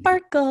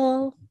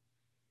sparkle.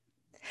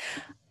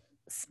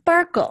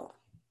 Sparkle.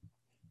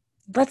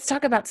 Let's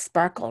talk about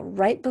sparkle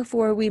right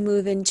before we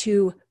move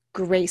into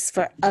grace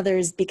for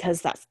others,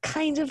 because that's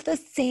kind of the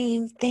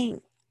same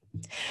thing.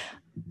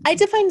 I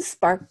define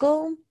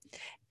sparkle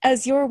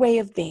as your way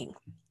of being.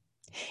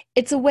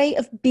 It's a way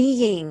of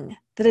being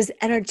that is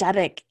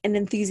energetic and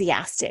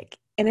enthusiastic,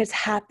 and it's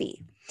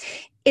happy.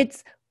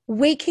 It's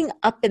waking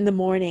up in the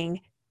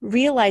morning,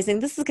 realizing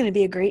this is going to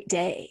be a great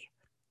day,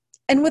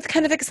 and with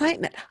kind of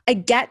excitement. I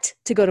get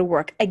to go to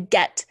work. I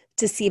get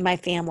to see my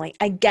family.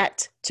 I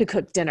get to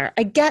cook dinner.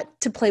 I get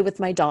to play with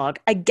my dog.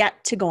 I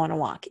get to go on a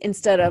walk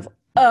instead of,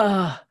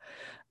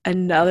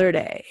 another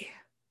day.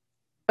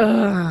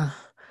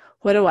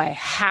 What do I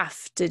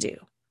have to do?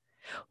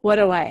 What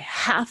do I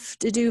have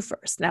to do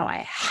first? Now I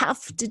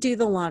have to do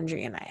the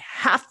laundry, and I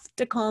have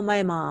to call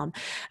my mom,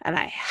 and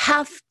I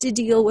have to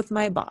deal with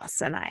my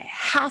boss, and I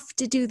have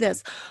to do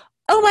this.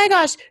 Oh my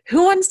gosh,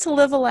 who wants to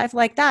live a life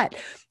like that?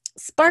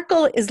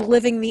 Sparkle is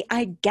living the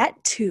I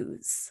get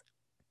tos,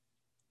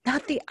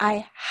 not the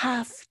I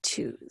have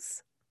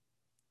tos.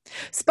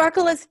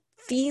 Sparkle is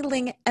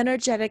feeling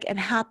energetic and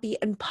happy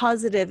and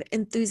positive,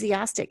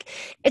 enthusiastic.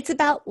 It's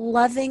about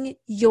loving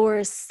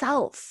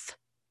yourself,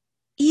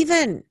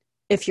 even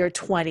if you're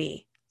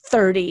 20,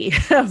 30,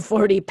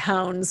 40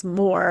 pounds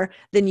more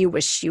than you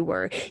wish you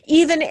were,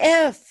 even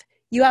if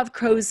you have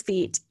crow's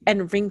feet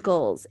and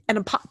wrinkles and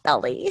a pot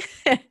belly,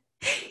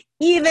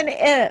 even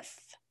if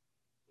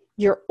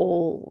you're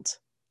old,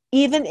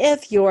 even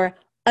if you're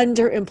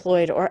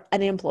underemployed or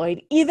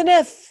unemployed, even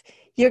if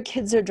your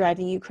kids are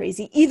driving you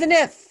crazy, even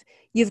if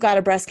you've got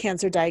a breast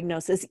cancer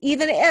diagnosis,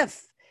 even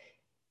if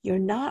you're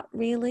not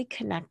really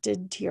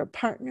connected to your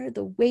partner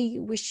the way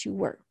you wish you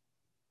were.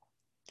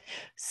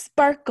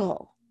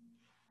 Sparkle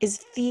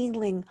is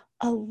feeling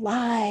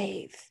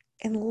alive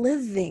and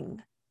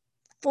living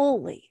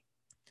fully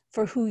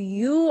for who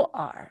you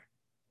are,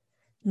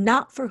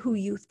 not for who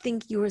you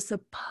think you are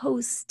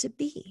supposed to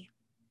be.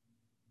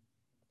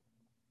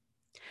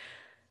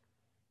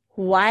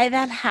 Why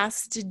that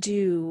has to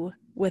do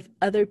with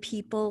other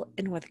people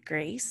and with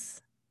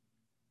grace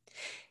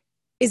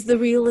is the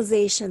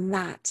realization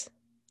that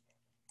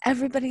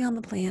everybody on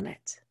the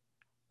planet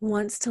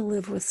wants to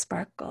live with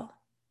sparkle.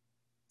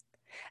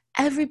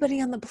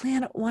 Everybody on the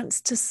planet wants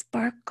to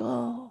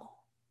sparkle.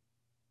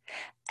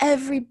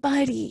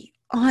 Everybody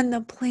on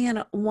the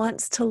planet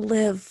wants to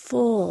live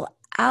full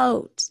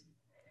out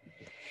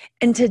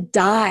and to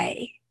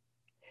die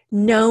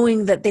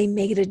knowing that they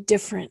made a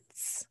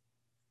difference.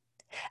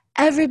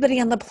 Everybody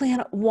on the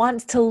planet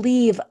wants to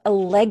leave a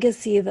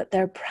legacy that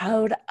they're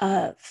proud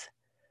of.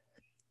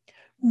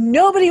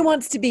 Nobody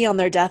wants to be on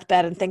their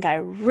deathbed and think, I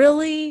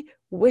really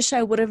wish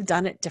I would have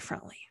done it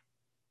differently.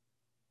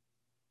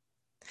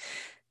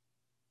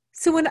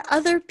 So when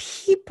other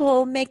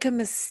people make a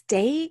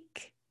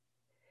mistake,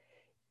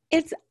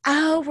 it's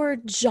our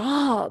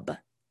job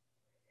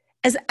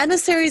as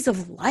emissaries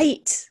of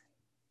light,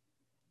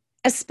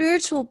 as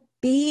spiritual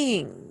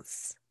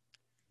beings,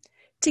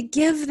 to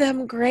give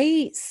them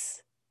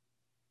grace,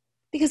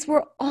 because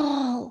we're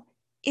all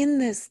in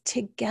this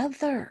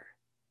together.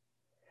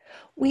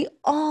 We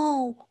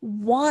all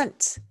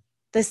want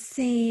the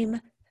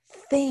same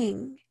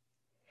thing,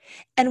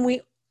 and we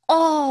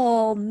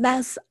all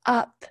mess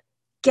up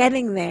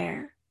getting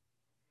there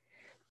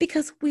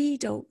because we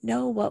don't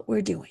know what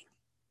we're doing.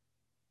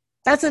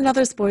 That's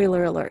another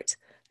spoiler alert.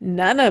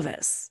 None of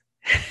us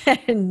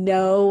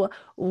know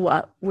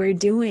what we're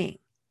doing.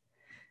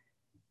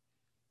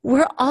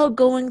 We're all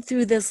going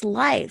through this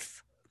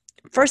life,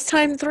 first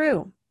time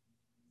through.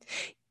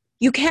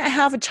 You can't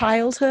have a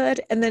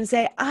childhood and then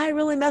say, I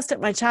really messed up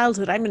my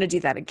childhood. I'm going to do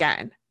that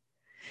again.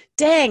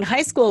 Dang,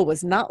 high school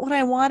was not what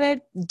I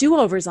wanted.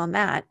 Do-overs on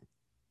that.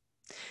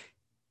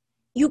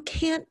 You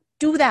can't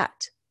do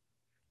that.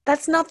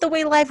 That's not the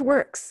way life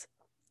works.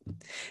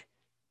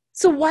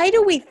 So why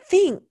do we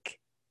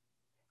think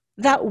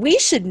that we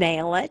should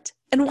nail it?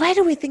 And why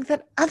do we think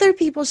that other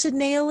people should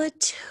nail it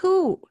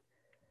too?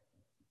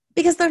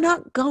 Because they're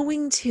not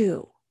going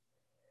to.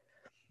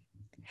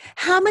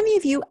 How many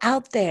of you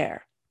out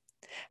there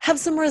have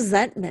some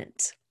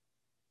resentment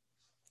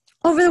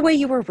over the way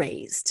you were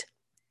raised,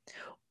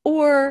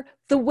 or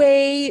the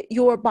way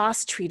your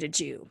boss treated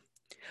you,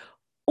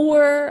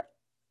 or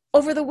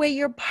over the way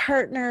your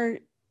partner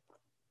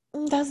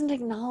doesn't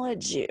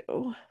acknowledge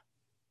you?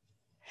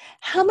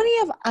 How many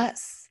of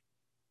us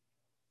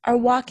are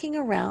walking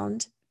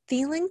around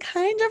feeling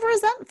kind of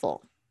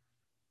resentful?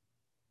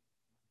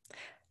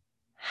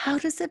 How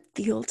does it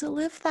feel to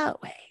live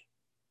that way?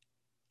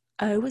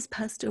 I was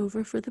passed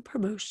over for the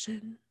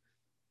promotion.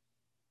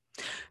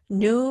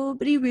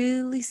 Nobody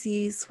really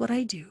sees what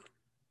I do.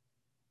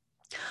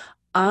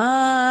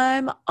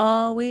 I'm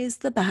always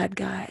the bad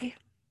guy.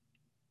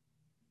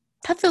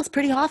 That feels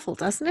pretty awful,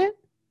 doesn't it?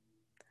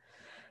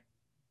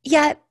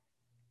 Yet,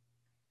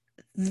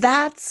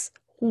 that's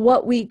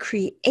what we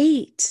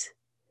create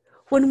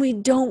when we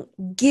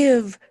don't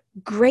give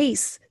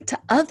grace to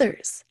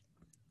others.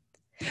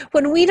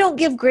 When we don't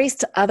give grace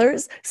to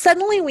others,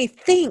 suddenly we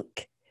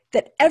think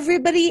that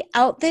everybody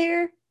out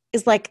there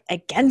is like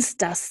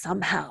against us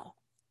somehow.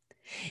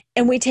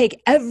 And we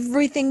take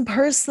everything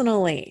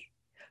personally.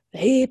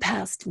 They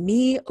passed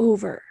me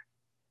over.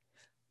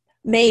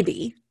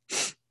 Maybe,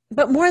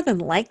 but more than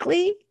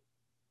likely,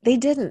 they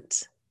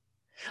didn't.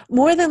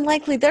 More than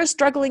likely, they're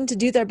struggling to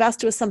do their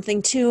best with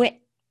something too,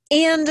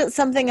 and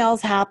something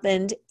else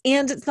happened,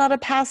 and it's not a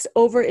passed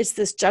over, it's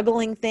this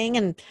juggling thing,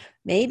 and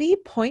maybe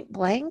point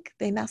blank,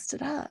 they messed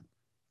it up.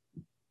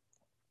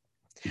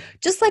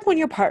 Just like when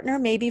your partner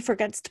maybe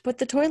forgets to put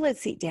the toilet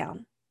seat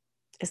down.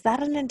 Is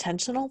that an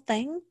intentional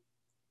thing?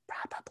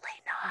 Probably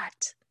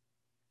not.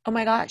 Oh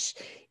my gosh.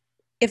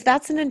 If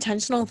that's an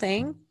intentional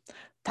thing,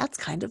 that's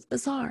kind of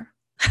bizarre.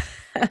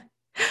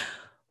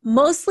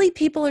 Mostly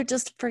people are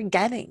just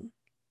forgetting.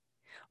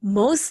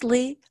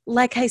 Mostly,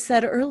 like I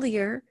said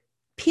earlier,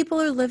 people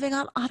are living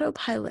on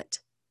autopilot.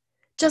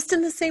 Just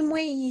in the same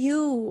way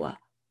you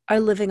are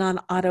living on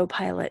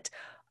autopilot.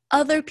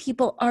 Other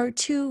people are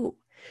too.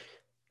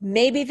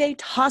 Maybe they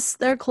toss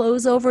their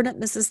clothes over and it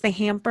misses the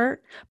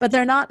hamper, but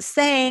they're not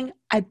saying,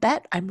 I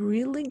bet I'm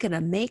really going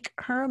to make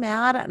her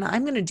mad and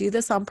I'm going to do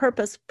this on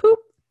purpose. Poop.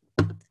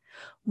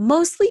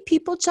 Mostly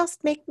people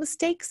just make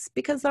mistakes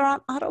because they're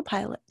on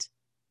autopilot,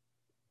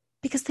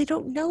 because they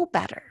don't know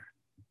better,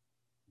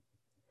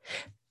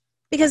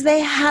 because they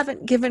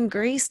haven't given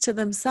grace to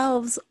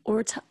themselves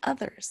or to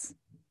others.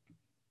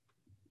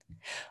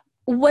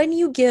 When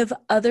you give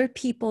other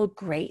people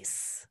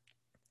grace,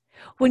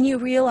 when you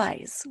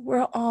realize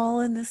we're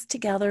all in this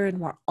together and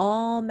we're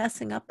all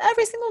messing up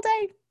every single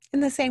day in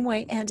the same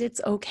way, and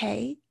it's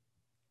okay,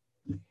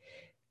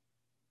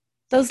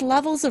 those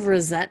levels of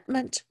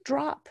resentment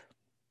drop.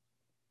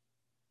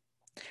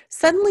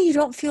 Suddenly you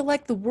don't feel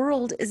like the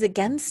world is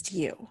against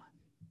you.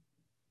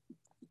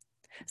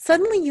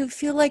 Suddenly you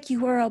feel like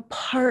you are a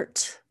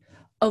part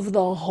of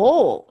the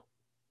whole,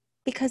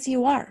 because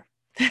you are.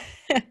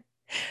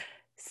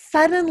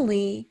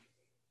 Suddenly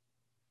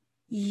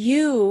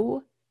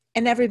you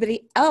and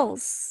everybody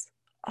else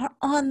are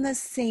on the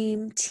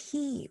same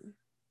team.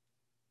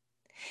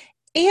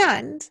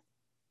 And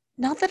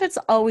not that it's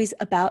always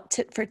about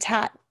tit for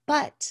tat,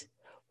 but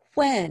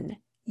when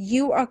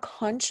you are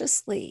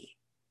consciously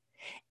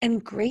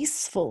and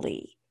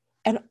gracefully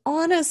and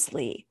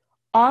honestly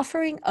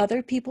offering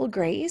other people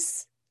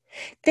grace,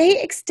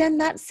 they extend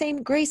that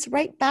same grace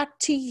right back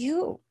to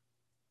you.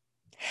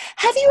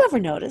 Have you ever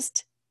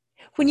noticed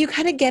when you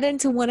kind of get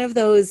into one of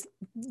those,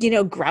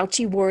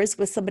 grouchy wars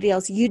with somebody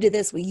else, you did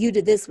this, well, you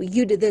did this, well,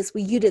 you did this,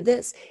 well, you did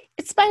this,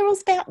 it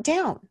spirals back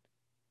down.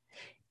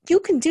 You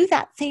can do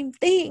that same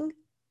thing,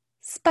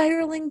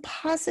 spiraling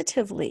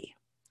positively.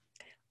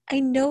 I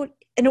know,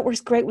 and it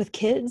works great with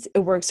kids. It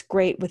works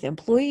great with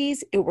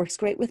employees. It works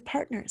great with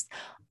partners.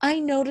 I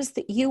noticed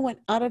that you went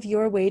out of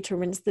your way to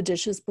rinse the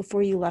dishes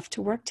before you left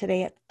to work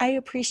today, and I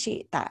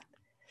appreciate that.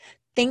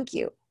 Thank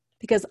you,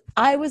 because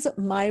I was at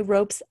my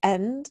rope's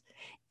end,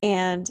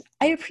 and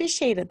I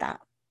appreciated that.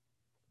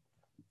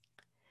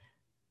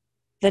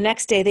 The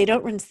next day, they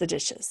don't rinse the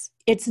dishes.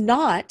 It's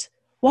not,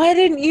 why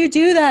didn't you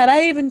do that?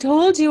 I even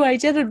told you I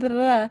did it. Blah, blah,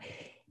 blah.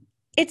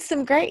 It's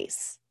some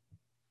grace.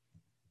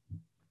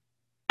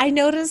 I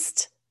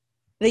noticed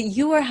that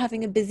you were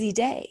having a busy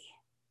day.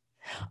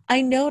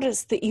 I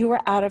noticed that you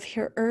were out of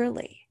here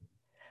early.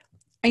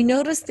 I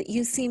noticed that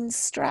you seemed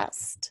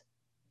stressed.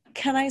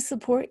 Can I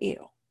support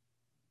you?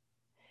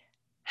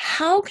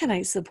 How can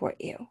I support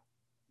you?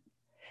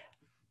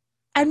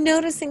 I'm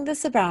noticing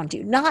this around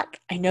you. Not,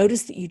 I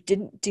noticed that you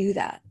didn't do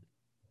that.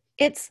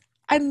 It's,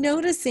 I'm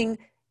noticing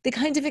the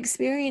kind of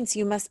experience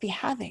you must be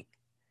having.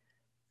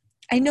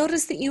 I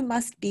noticed that you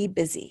must be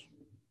busy.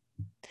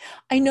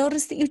 I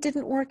noticed that you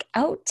didn't work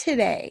out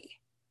today.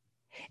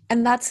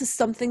 And that's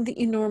something that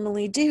you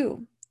normally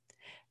do.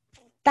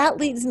 That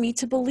leads me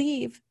to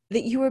believe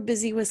that you are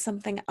busy with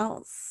something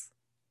else.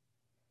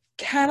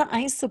 Can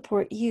I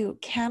support you?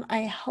 Can I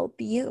help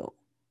you?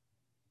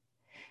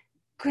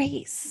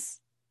 Grace.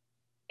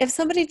 If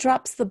somebody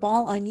drops the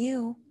ball on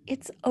you,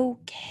 it's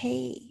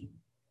okay.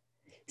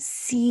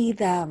 See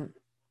them.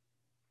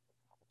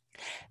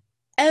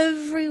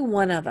 Every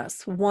one of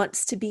us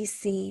wants to be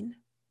seen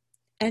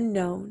and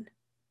known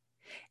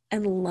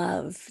and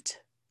loved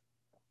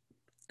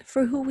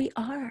for who we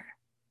are.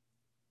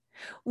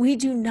 We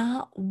do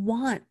not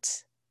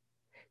want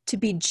to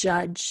be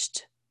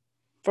judged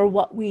for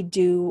what we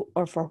do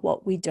or for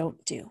what we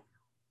don't do.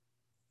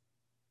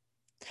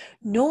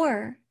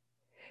 Nor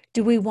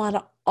do we want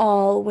to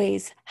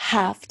always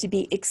have to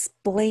be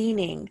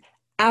explaining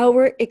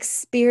our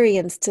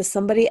experience to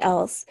somebody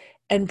else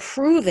and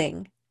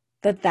proving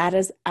that that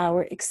is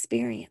our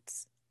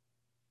experience.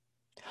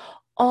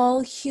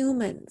 All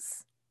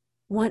humans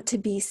want to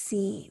be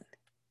seen.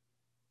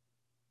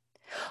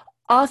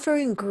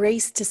 Offering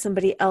grace to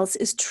somebody else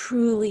is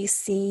truly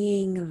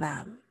seeing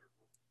them,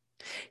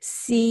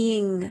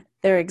 seeing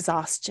their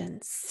exhaustion,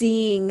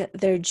 seeing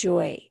their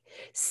joy,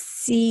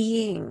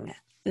 seeing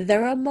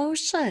their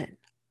emotion.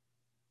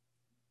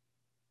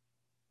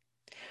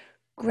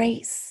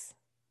 Grace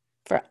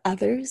for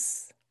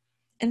others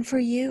and for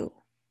you.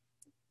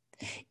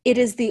 It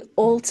is the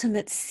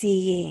ultimate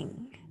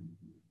seeing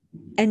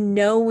and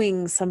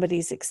knowing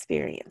somebody's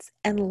experience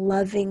and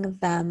loving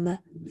them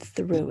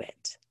through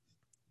it.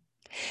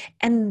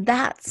 And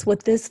that's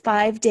what this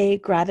 5-day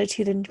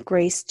gratitude and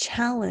grace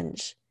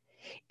challenge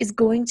is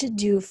going to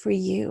do for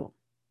you.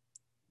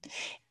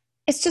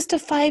 It's just a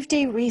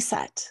 5-day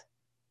reset,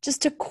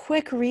 just a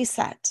quick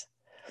reset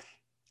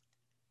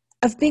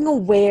of being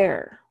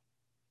aware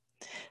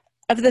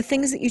of the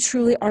things that you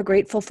truly are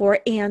grateful for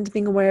and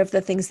being aware of the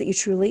things that you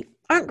truly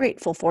aren't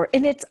grateful for.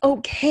 And it's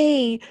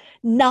okay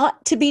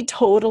not to be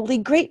totally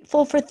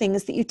grateful for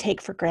things that you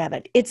take for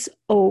granted. It's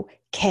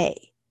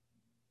okay.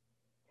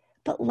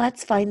 But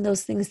let's find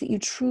those things that you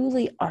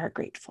truly are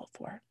grateful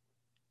for.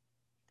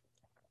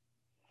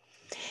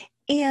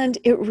 And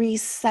it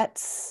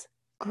resets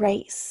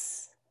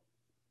grace.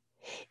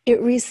 It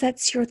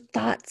resets your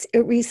thoughts.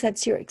 It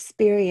resets your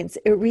experience.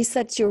 It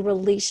resets your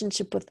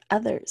relationship with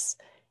others.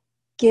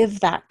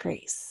 Give that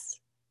grace.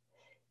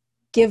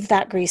 Give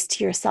that grace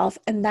to yourself.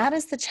 And that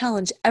is the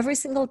challenge every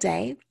single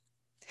day,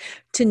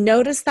 to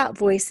notice that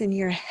voice in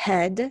your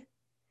head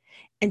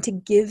and to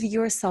give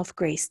yourself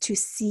grace, to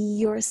see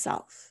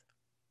yourself,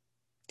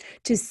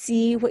 to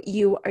see what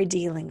you are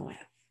dealing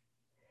with,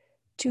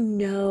 to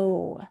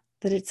know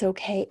that it's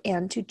okay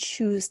and to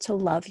choose to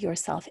love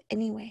yourself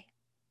anyway.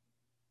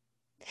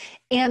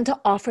 And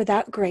to offer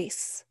that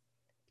grace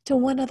to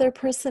one other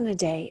person a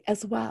day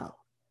as well.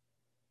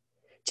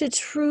 To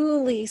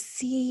truly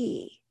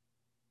see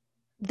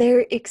their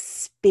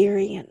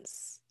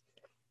experience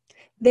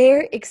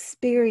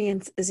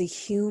as a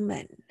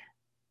human,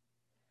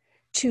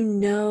 to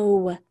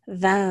know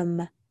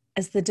them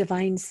as the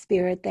divine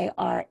spirit they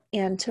are,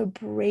 and to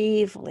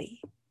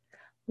bravely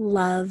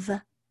love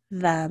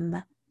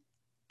them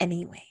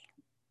anyway.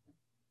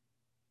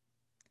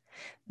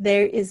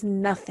 There is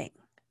nothing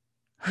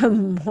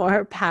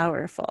more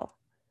powerful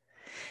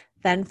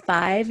than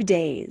 5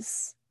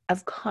 days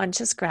of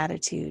conscious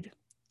gratitude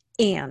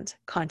and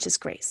conscious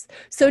grace.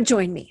 So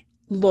join me,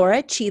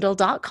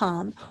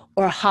 lauracheadle.com,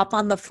 or hop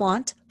on the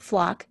Flaunt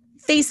Flock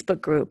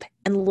Facebook group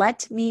and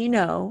let me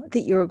know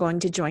that you're going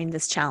to join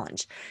this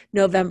challenge.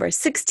 November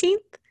 16th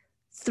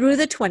through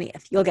the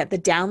 20th, you'll get the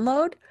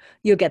download,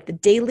 you'll get the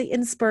daily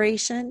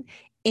inspiration,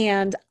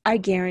 and I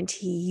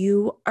guarantee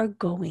you are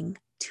going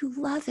to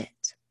love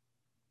it.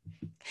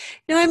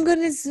 Now I'm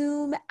going to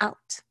zoom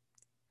out.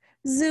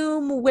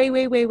 Zoom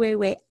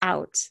way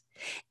out.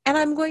 And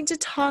I'm going to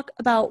talk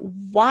about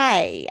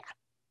why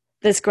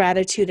this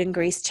gratitude and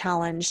grace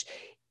challenge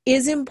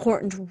is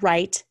important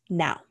right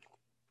now.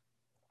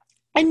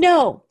 I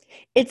know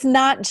it's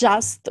not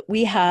just that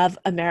we have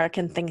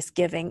American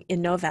Thanksgiving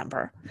in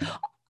November,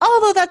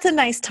 although that's a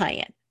nice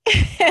tie-in.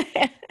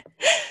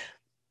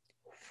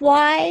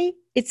 Why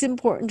it's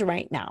important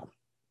right now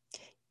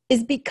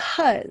is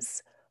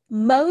because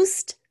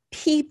most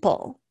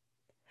people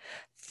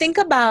think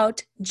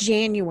about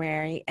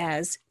January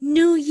as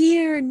New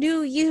Year,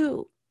 New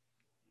You.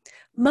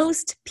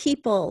 Most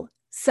people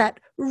set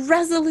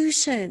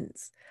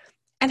resolutions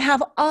and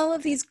have all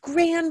of these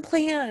grand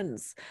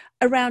plans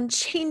around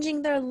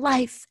changing their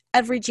life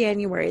every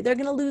January. They're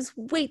going to lose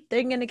weight.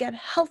 They're going to get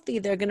healthy.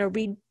 They're going to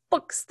read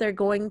books. They're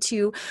going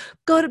to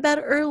go to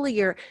bed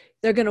earlier.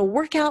 They're going to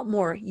work out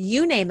more.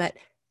 You name it.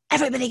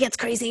 Everybody gets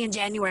crazy in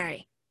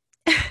January.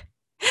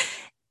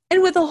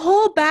 And with a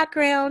whole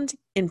background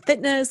in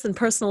fitness and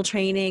personal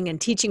training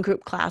and teaching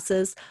group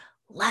classes,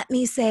 let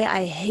me say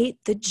I hate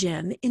the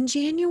gym in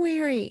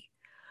January.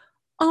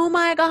 Oh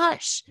my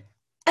gosh.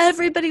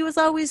 Everybody was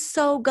always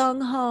so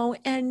gung-ho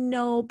and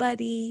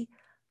nobody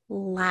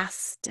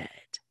lasted.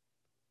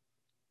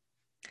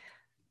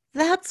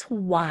 That's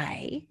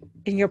why,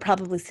 and you're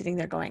probably sitting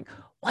there going,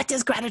 what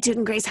does gratitude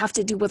and grace have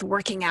to do with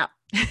working out?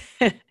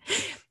 It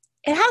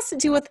has to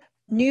do with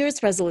New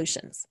Year's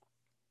resolutions.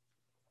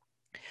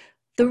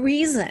 The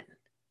reason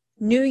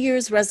New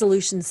Year's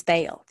resolutions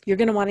fail, you're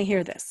going to want to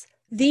hear this.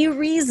 The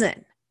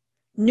reason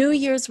New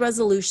Year's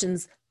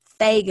resolutions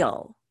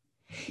fail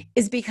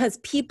is because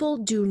people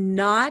do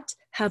not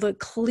have a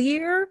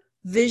clear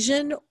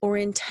vision or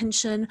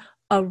intention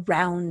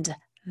around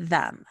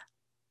them.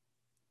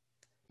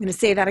 I'm going to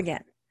say that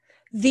again.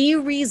 The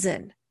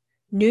reason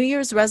New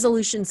Year's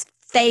resolutions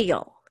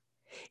fail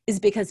is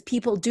because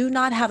people do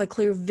not have a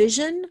clear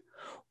vision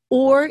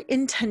or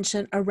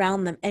intention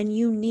around them, and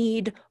you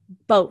need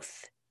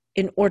both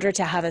in order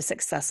to have a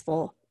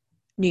successful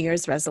New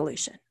Year's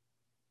resolution.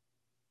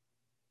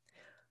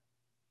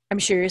 I'm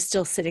sure you're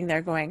still sitting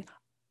there going,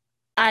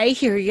 I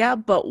hear ya,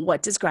 but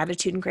what does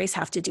gratitude and grace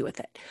have to do with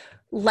it?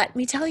 Let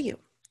me tell you,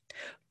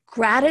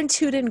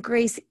 gratitude and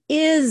grace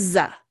is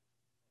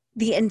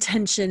the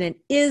intention and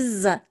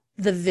is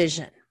the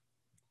vision.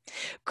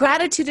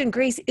 Gratitude and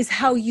grace is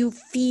how you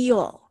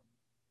feel.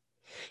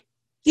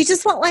 You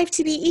just want life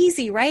to be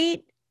easy,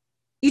 right?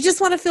 You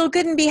just want to feel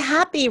good and be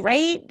happy,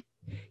 right?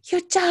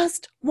 You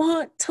just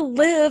want to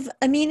live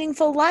a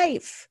meaningful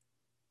life.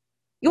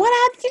 You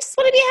just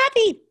want to be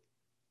happy.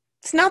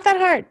 It's not that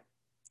hard.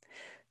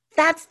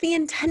 That's the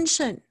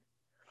intention.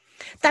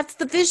 That's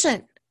the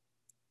vision.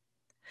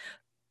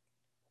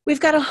 We've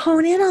got to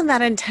hone in on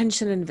that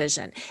intention and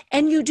vision.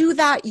 And you do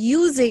that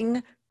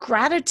using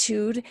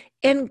gratitude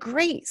and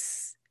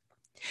grace.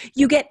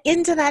 You get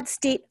into that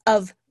state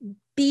of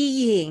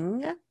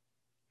being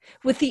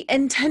with the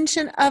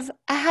intention of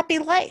a happy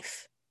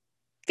life,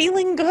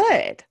 feeling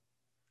good,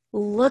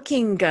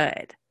 looking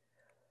good,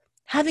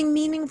 having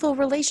meaningful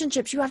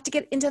relationships. You have to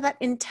get into that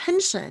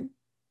intention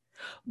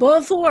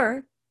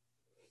before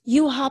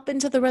you hop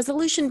into the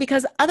resolution,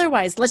 because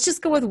otherwise, let's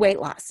just go with weight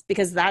loss,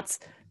 because that's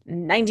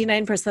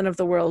 99% of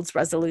the world's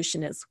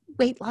resolution is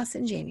weight loss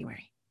in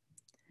January.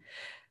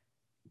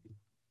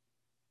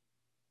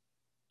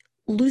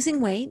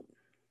 Losing weight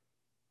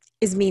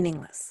is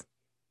meaningless.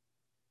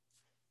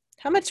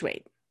 How much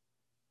weight?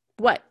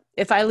 What?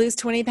 If I lose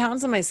 20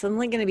 pounds, am I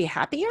suddenly going to be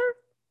happier?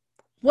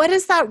 What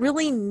does that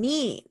really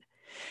mean?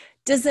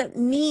 Does it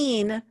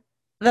mean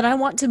that I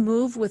want to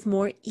move with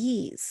more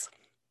ease?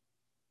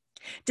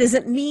 Does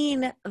it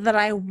mean that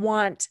I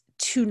want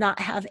to not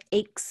have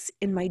aches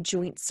in my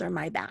joints or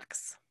my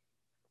backs?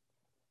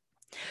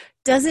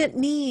 Does it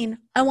mean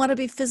I want to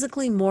be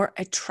physically more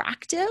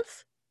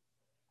attractive?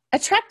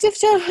 Attractive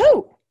to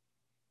who?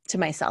 To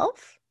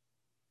myself?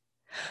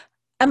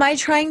 Am I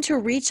trying to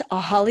reach a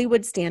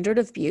Hollywood standard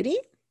of beauty?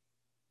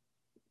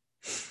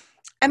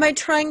 Am I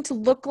trying to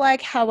look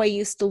like how I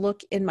used to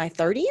look in my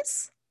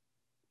 30s?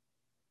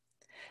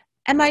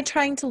 Am I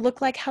trying to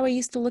look like how I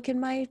used to look in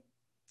my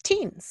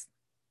teens?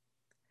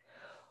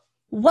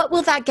 What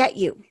will that get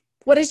you?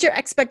 What is your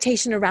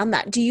expectation around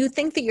that? Do you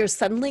think that you're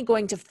suddenly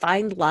going to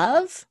find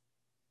love?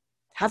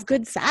 Have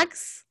good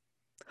sex?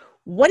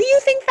 What do you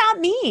think that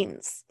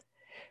means?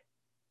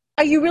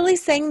 Are you really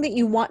saying that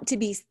you want to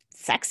be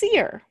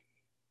sexier,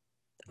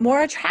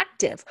 more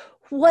attractive?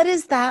 What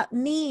does that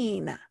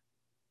mean?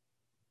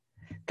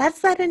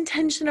 That's that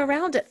intention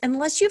around it.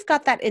 Unless you've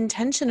got that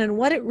intention and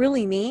what it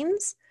really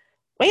means,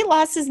 weight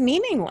loss is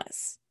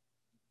meaningless.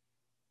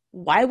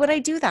 Why would I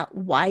do that?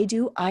 Why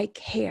do I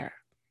care?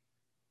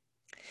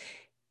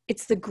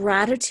 It's the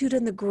gratitude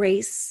and the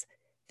grace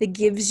that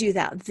gives you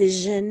that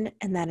vision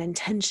and that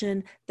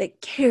intention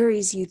that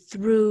carries you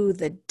through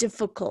the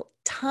difficult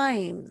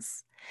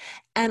times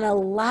and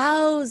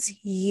allows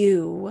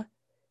you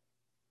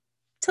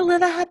to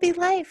live a happy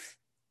life.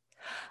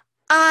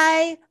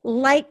 I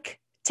like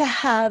to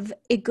have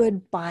a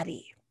good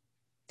body.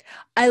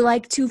 I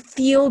like to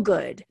feel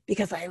good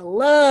because I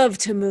love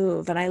to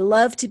move and I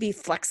love to be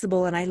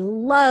flexible and I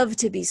love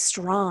to be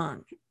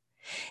strong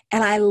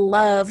and I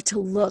love to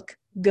look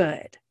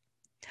good.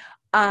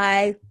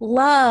 I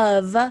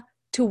love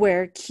to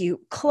wear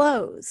cute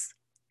clothes.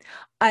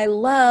 I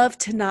love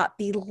to not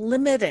be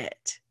limited.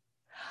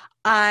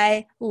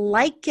 I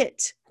like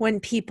it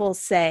when people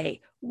say,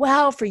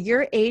 wow, for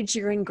your age,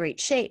 you're in great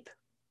shape.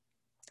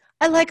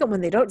 I like it when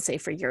they don't say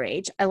for your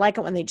age. I like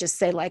it when they just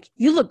say like,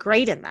 you look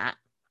great in that.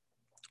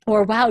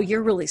 Or wow,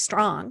 you're really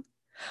strong.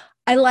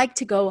 I like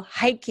to go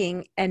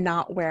hiking and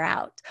not wear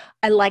out.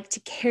 I like to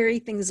carry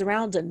things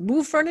around and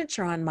move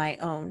furniture on my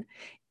own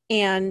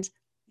and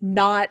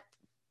not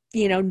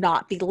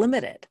be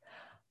limited.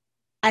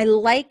 I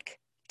like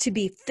to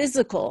be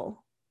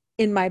physical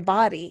in my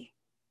body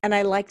and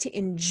I like to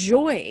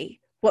enjoy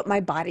what my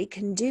body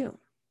can do.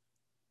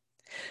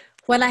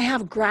 When I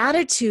have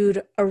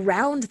gratitude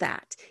around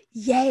that,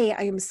 yay,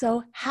 I am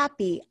so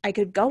happy I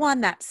could go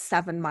on that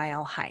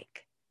 7-mile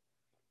hike.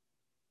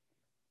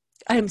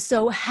 I am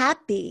so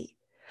happy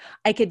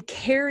I could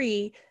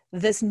carry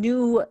this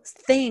new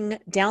thing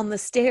down the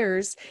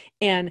stairs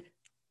and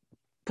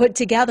put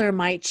together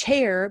my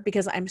chair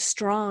because I'm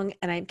strong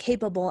and I'm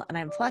capable and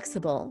I'm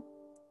flexible.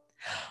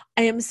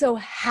 I am so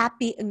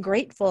happy and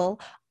grateful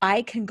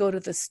I can go to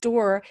the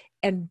store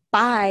and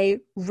buy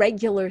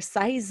regular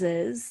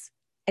sizes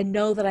and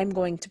know that I'm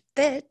going to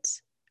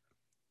fit.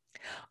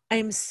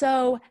 I'm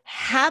so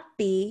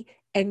happy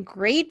and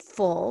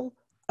grateful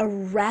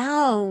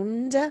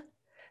around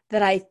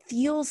that I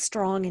feel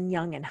strong and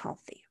young and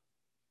healthy.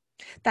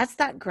 That's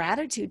that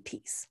gratitude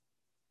piece.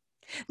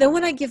 Then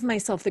when I give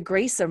myself the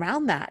grace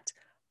around that,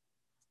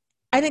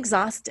 I'm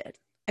exhausted.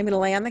 I'm going to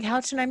lay on the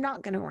couch and I'm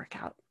not going to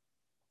work out.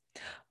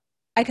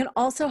 I can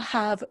also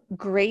have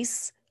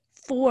grace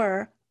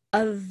for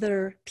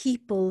other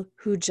people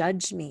who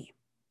judge me.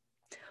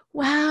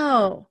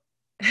 Wow,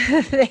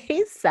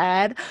 they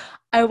said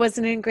I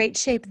wasn't in great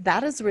shape.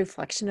 That is a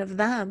reflection of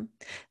them.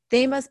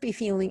 They must be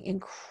feeling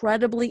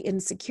incredibly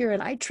insecure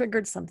and I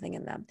triggered something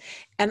in them.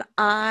 And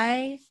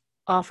I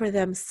offer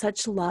them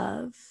such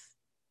love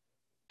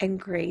and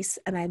grace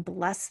and I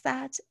bless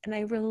that and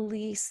I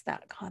release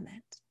that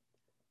comment.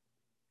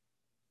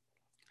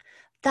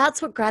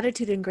 That's what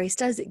gratitude and grace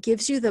does. It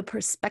gives you the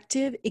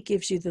perspective, it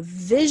gives you the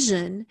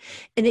vision,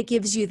 and it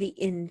gives you the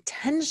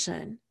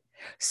intention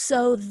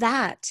so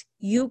that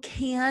you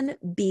can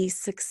be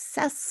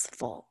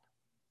successful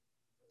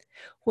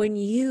when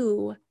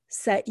you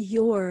set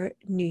your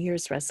New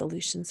Year's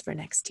resolutions for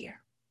next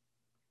year.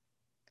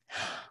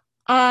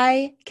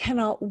 I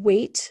cannot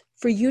wait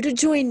for you to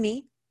join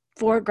me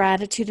for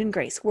gratitude and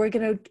grace. We're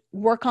going to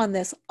work on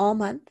this all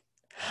month.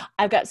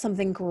 I've got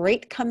something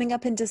great coming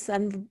up in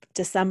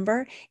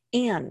December.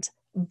 And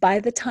by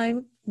the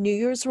time New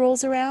Year's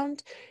rolls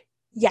around,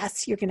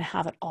 yes, you're going to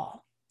have it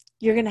all.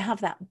 You're going to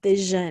have that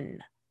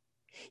vision.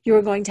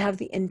 You're going to have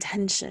the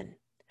intention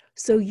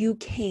so you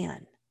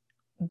can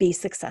be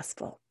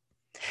successful.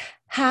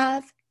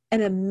 Have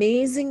an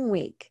amazing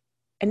week.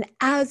 And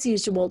as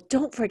usual,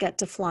 don't forget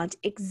to flaunt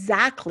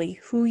exactly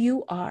who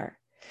you are,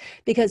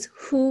 because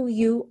who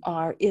you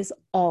are is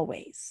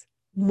always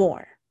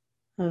more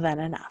than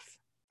enough.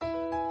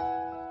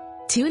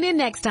 Tune in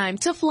next time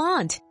to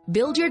Flaunt.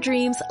 Build your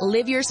dreams,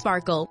 live your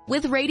sparkle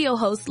with radio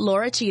host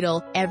Laura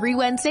Cheadle every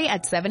Wednesday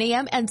at 7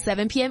 a.m. and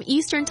 7 p.m.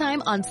 Eastern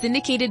Time on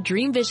syndicated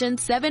Dream Vision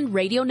 7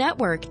 radio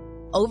network.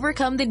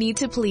 Overcome the need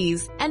to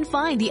please and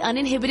find the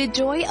uninhibited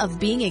joy of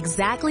being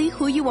exactly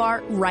who you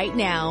are right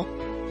now.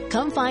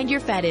 Come find your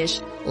fetish,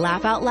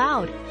 laugh out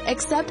loud,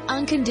 accept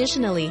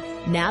unconditionally,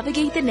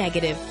 navigate the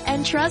negative,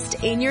 and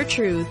trust in your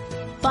truth.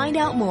 Find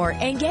out more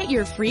and get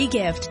your free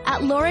gift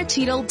at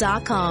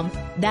lauracheadle.com.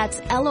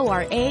 That's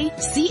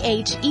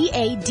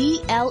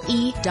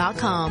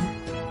LORACHEADLE.com.